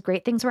all these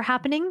great things were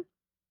happening.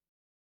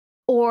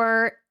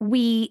 Or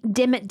we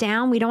dim it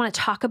down. We don't want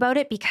to talk about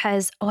it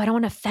because, I don't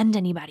want to offend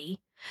anybody.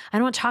 I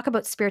don't want to talk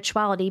about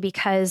spirituality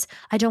because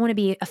I don't want to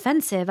be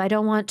offensive. I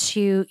don't want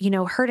to,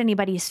 hurt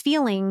anybody's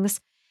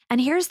feelings.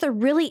 And here's the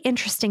really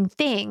interesting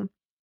thing.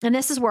 And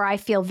this is where I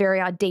feel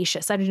very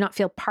audacious. I do not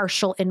feel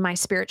partial in my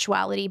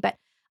spirituality, but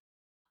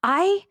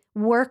I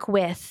work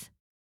with,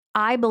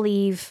 I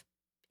believe,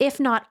 if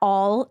not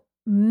all,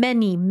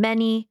 many,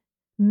 many,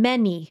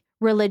 many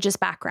religious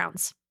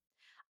backgrounds.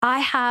 I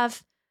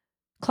have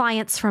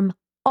clients from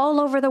all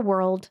over the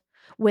world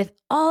with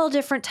all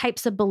different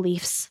types of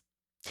beliefs.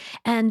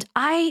 And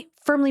I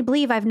firmly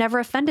believe I've never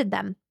offended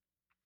them.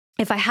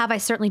 If I have, I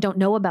certainly don't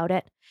know about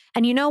it.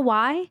 And you know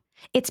why?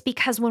 It's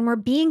because when we're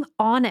being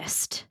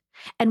honest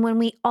and when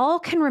we all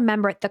can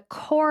remember at the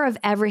core of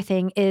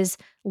everything is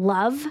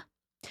love,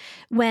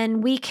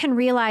 when we can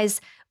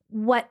realize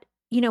what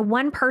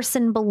one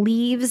person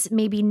believes,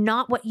 maybe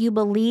not what you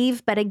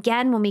believe, but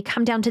again, when we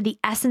come down to the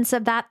essence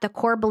of that, the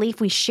core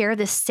belief, we share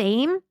the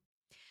same,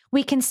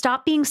 we can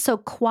stop being so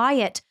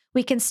quiet.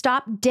 We can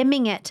stop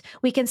dimming it.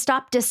 We can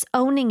stop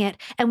disowning it.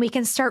 And we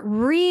can start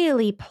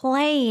really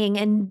playing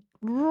and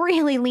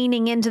really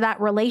leaning into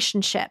that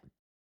relationship.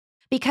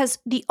 Because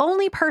the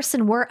only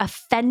person we're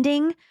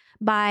offending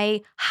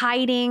by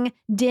hiding,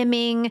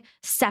 dimming,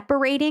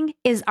 separating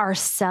is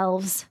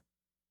ourselves.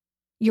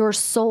 Your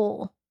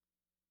soul.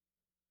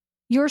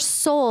 Your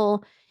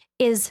soul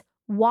is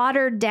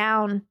watered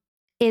down,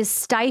 is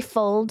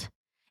stifled,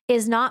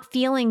 is not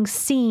feeling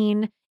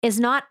seen, is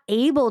not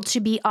able to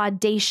be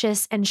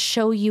audacious and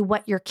show you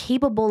what you're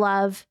capable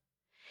of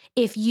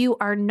if you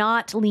are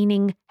not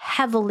leaning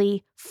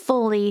heavily,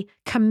 fully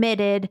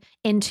committed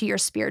into your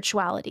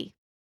spirituality.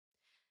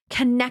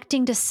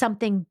 Connecting to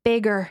something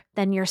bigger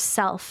than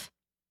yourself.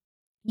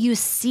 You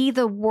see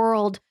the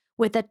world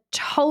with a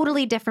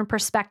totally different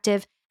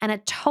perspective and a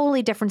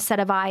totally different set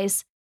of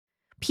eyes.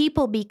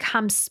 People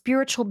become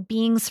spiritual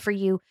beings for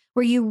you,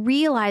 where you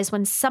realize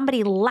when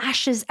somebody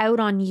lashes out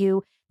on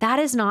you, that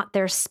is not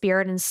their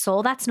spirit and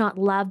soul. That's not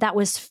love. That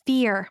was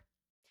fear.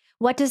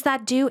 What does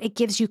that do? It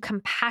gives you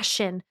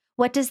compassion.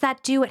 What does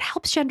that do? It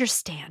helps you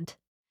understand.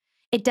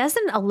 It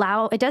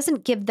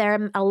doesn't give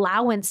them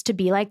allowance to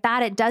be like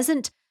that. It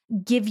doesn't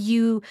give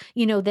you,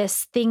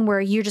 this thing where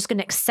you're just going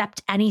to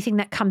accept anything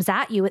that comes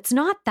at you. It's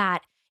not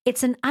that.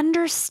 It's an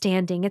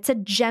understanding. It's a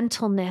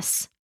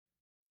gentleness.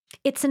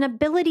 It's an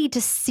ability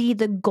to see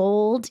the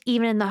gold,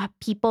 even in the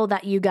people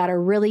that you got to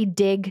really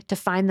dig to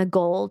find the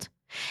gold.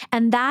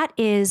 And that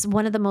is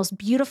one of the most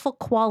beautiful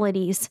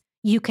qualities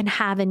you can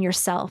have in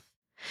yourself,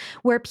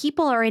 where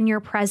people are in your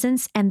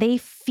presence and they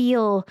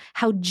feel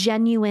how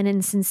genuine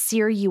and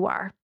sincere you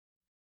are,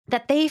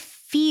 that they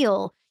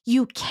feel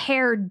you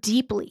care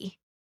deeply.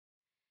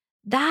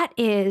 That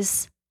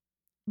is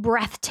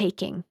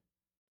breathtaking.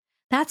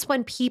 That's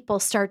when people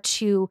start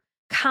to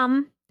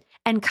come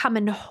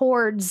in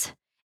hordes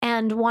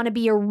and want to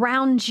be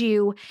around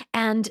you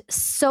and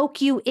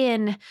soak you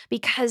in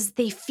because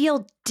they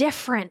feel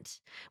different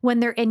when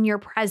they're in your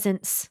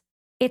presence.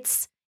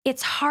 It's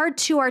hard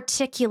to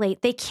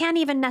articulate. They can't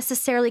even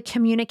necessarily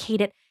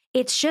communicate it.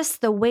 It's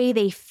just the way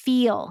they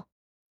feel.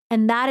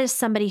 And that is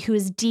somebody who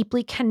is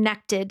deeply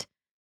connected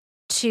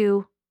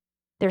to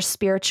their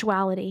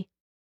spirituality.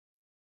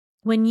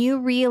 When you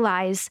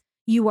realize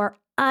you are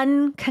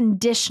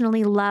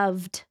unconditionally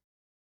loved,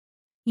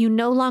 you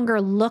no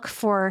longer look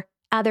for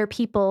other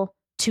people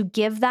to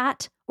give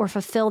that or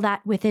fulfill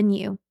that within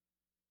you.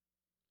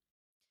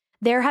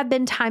 There have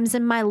been times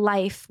in my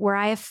life where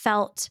I have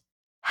felt,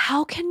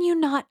 how can you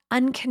not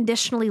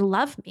unconditionally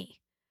love me?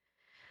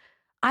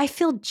 I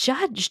feel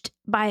judged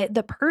by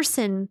the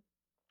person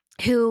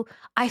who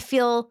I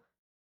feel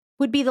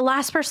would be the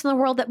last person in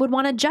the world that would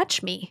want to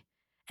judge me.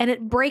 And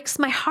it breaks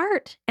my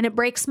heart and it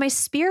breaks my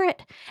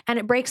spirit and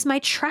it breaks my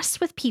trust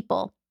with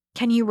people.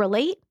 Can you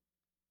relate?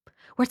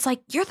 Where it's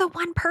like, you're the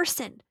one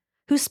person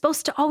who's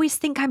supposed to always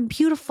think I'm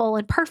beautiful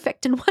and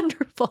perfect and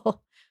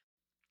wonderful.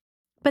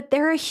 But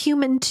they're a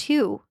human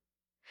too.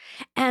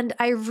 And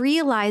I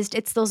realized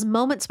it's those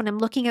moments when I'm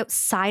looking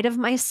outside of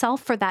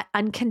myself for that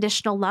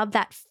unconditional love,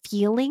 that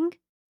feeling,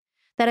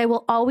 that I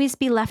will always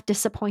be left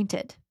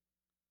disappointed.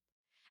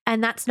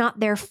 And that's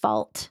not their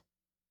fault.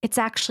 It's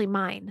actually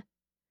mine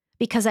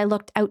because I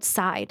looked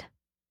outside.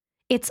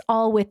 It's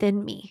all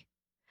within me.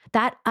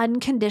 That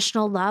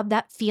unconditional love,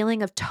 that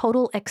feeling of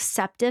total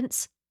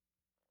acceptance,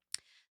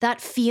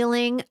 that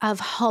feeling of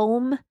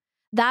home,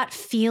 that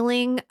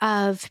feeling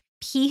of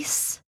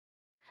peace,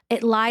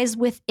 it lies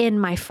within,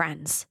 my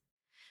friends.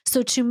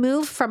 So to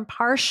move from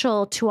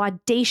partial to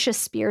audacious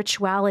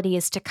spirituality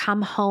is to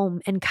come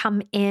home and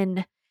come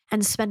in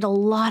and spend a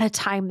lot of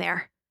time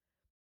there.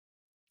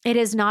 It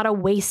is not a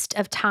waste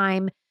of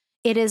time.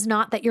 It is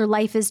not that your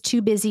life is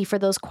too busy for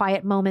those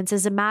quiet moments.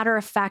 As a matter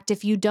of fact,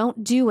 if you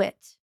don't do it,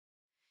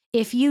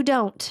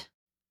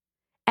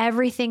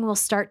 everything will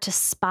start to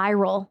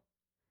spiral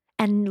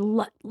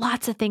and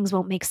lots of things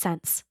won't make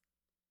sense.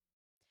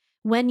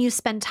 When you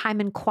spend time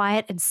in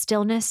quiet and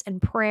stillness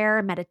and prayer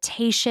and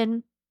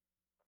meditation,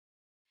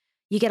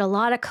 you get a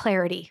lot of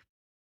clarity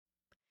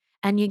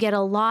and you get a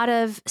lot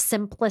of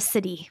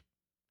simplicity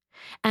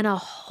and a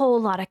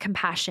whole lot of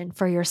compassion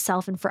for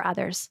yourself and for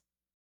others.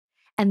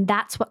 And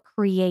that's what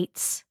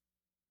creates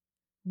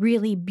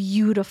really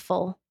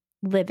beautiful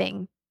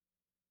living.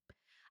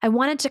 I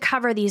wanted to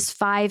cover these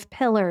 5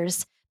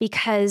 pillars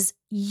because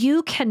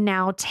you can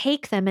now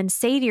take them and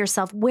say to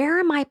yourself, where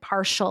am I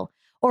partial?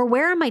 Or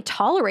where am I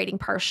tolerating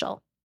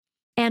partial?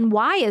 And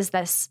why is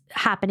this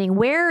happening?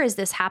 Where is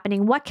this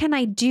happening? What can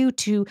I do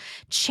to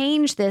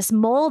change this,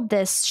 mold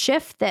this,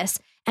 shift this?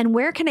 And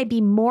where can I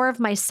be more of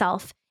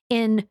myself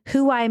in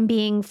who I'm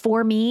being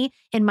for me,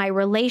 in my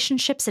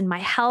relationships, in my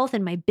health,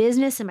 in my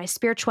business, in my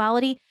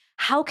spirituality?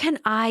 How can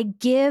I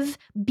give,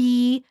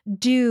 be,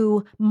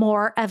 do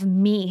more of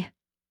me?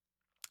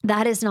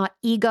 That is not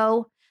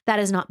ego. That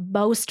is not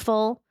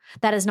boastful.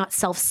 That is not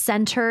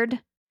self-centered.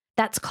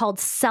 That's called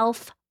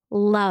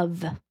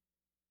self-love.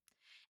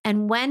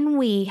 And when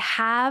we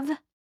have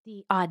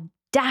the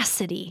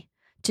audacity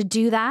to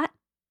do that,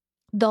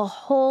 the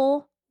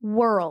whole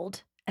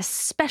world,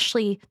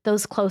 especially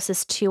those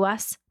closest to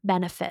us,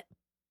 benefit.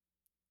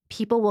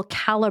 People will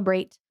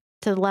calibrate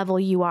to the level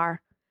you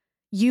are.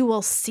 You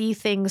will see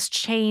things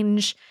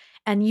change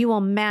and you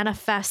will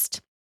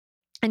manifest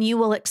and you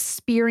will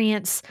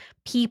experience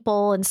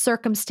people and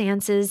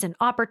circumstances and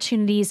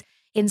opportunities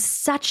in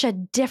such a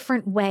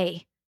different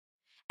way.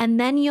 And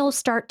then you'll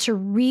start to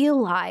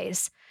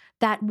realize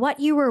that what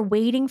you were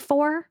waiting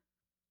for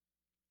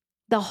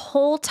the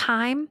whole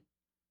time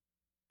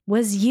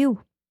was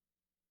you.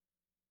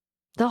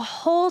 The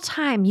whole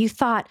time you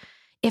thought,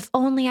 if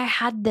only I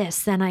had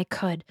this, then I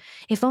could.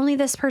 If only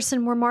this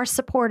person were more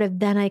supportive,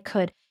 then I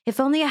could. If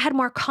only I had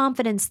more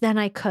confidence, then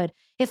I could.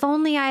 If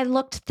only I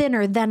looked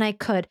thinner, then I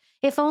could.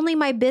 If only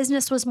my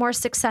business was more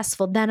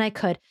successful, then I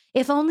could.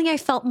 If only I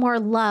felt more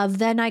love,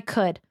 then I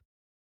could.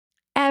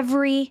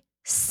 Every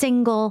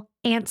single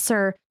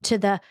answer to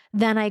the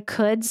then I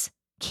coulds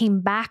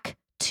came back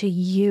to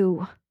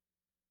you.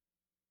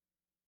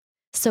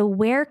 So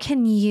where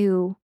can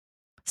you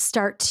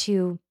start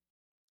to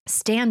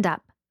stand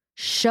up,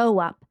 show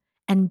up,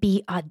 and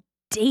be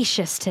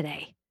audacious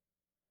today?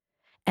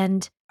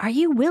 And are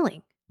you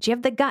willing? Do you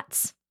have the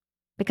guts?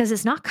 Because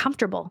it's not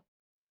comfortable.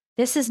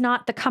 This is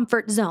not the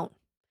comfort zone.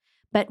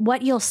 But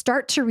what you'll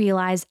start to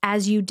realize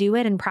as you do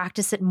it and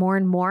practice it more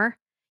and more,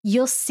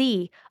 you'll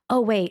see,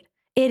 oh, wait,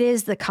 it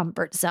is the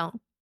comfort zone.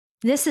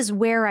 This is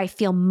where I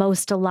feel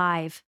most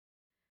alive.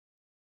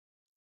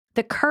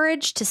 The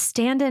courage to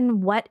stand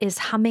in what is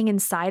humming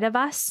inside of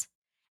us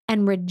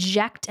and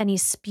reject any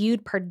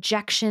spewed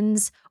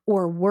projections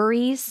or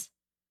worries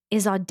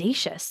is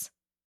audacious.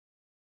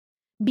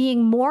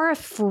 Being more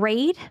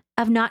afraid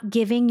of not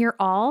giving your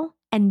all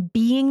and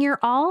being your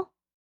all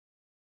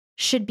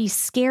should be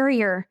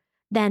scarier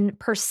than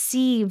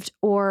perceived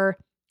or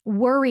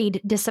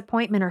worried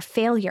disappointment or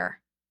failure.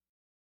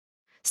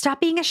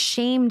 Stop being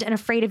ashamed and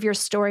afraid of your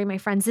story, my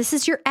friends. This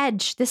is your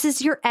edge. This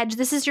is your edge.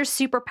 This is your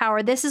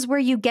superpower. This is where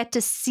you get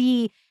to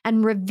see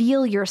and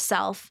reveal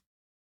yourself.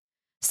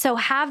 So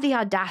have the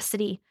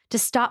audacity to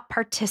stop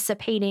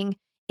participating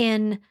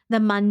in the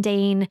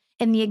mundane,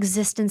 in the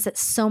existence that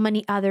so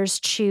many others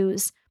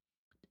choose.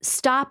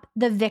 Stop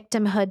the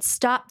victimhood,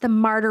 stop the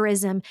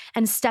martyrism,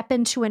 and step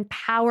into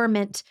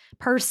empowerment,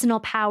 personal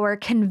power,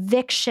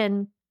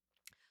 conviction.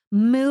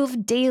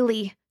 Move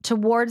daily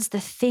towards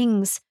the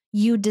things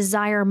you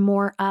desire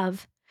more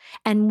of.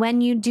 And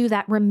when you do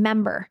that,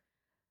 remember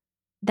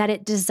that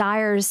it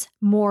desires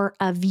more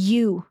of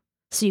you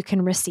so you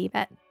can receive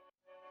it.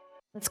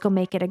 Let's go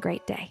make it a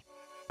great day.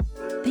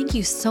 Thank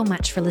you so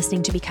much for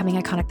listening to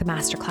Becoming Iconic, the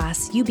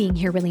Masterclass. You being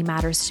here really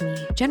matters to me.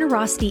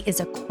 Generosity is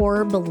a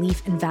core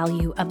belief and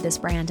value of this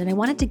brand, and I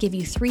wanted to give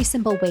you 3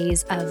 simple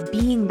ways of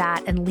being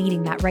that and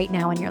leading that right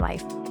now in your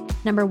life.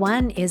 Number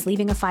 1 is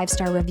leaving a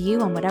 5-star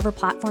review on whatever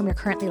platform you're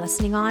currently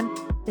listening on.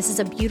 This is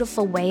a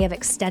beautiful way of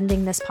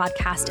extending this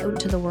podcast out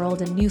into the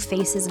world and new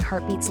faces and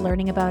heartbeats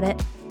learning about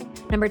it.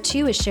 Number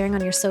 2 is sharing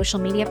on your social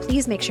media.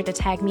 Please make sure to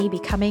tag me,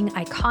 Becoming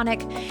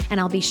Iconic, and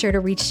I'll be sure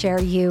to share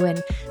you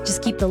and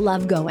just keep the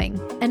love going.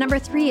 And number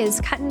 3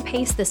 is cut and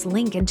paste this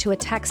link into a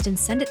text and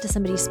send it to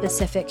somebody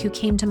specific who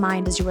came to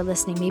mind as you were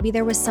listening. Maybe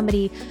there was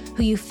somebody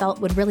who you felt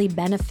would really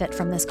benefit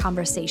from this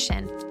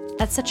conversation.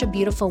 That's such a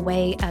beautiful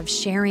way of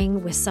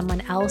sharing with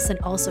someone else and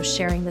also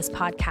sharing this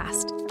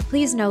podcast.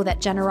 Please know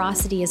that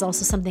generosity is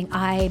also something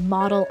I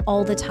model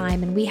all the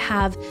time, and we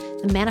have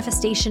the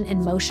Manifestation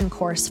in Motion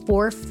course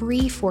for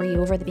free for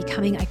you over the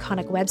Becoming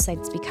Iconic website.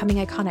 It's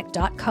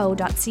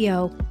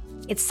becomingiconic.co.co.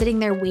 It's sitting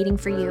there waiting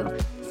for you.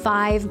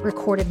 5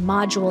 recorded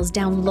modules,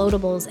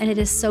 downloadables, and it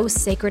is so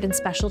sacred and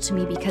special to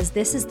me because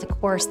this is the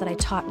course that I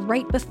taught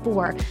right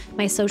before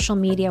my social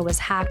media was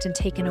hacked and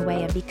taken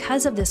away. And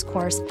because of this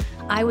course,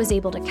 I was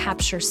able to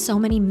capture so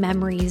many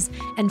memories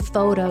and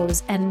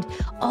photos and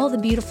all the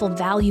beautiful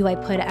value I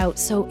put out.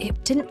 So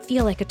it didn't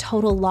feel like a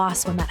total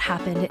loss when that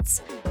happened.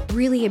 It's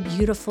really a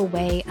beautiful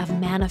way of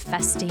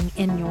manifesting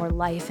in your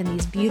life and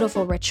these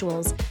beautiful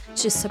rituals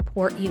to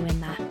support you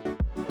in that.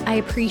 I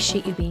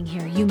appreciate you being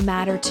here. You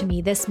matter to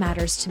me. This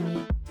matters to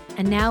me.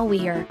 And now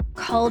we are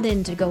called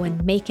in to go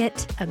and make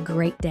it a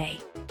great day.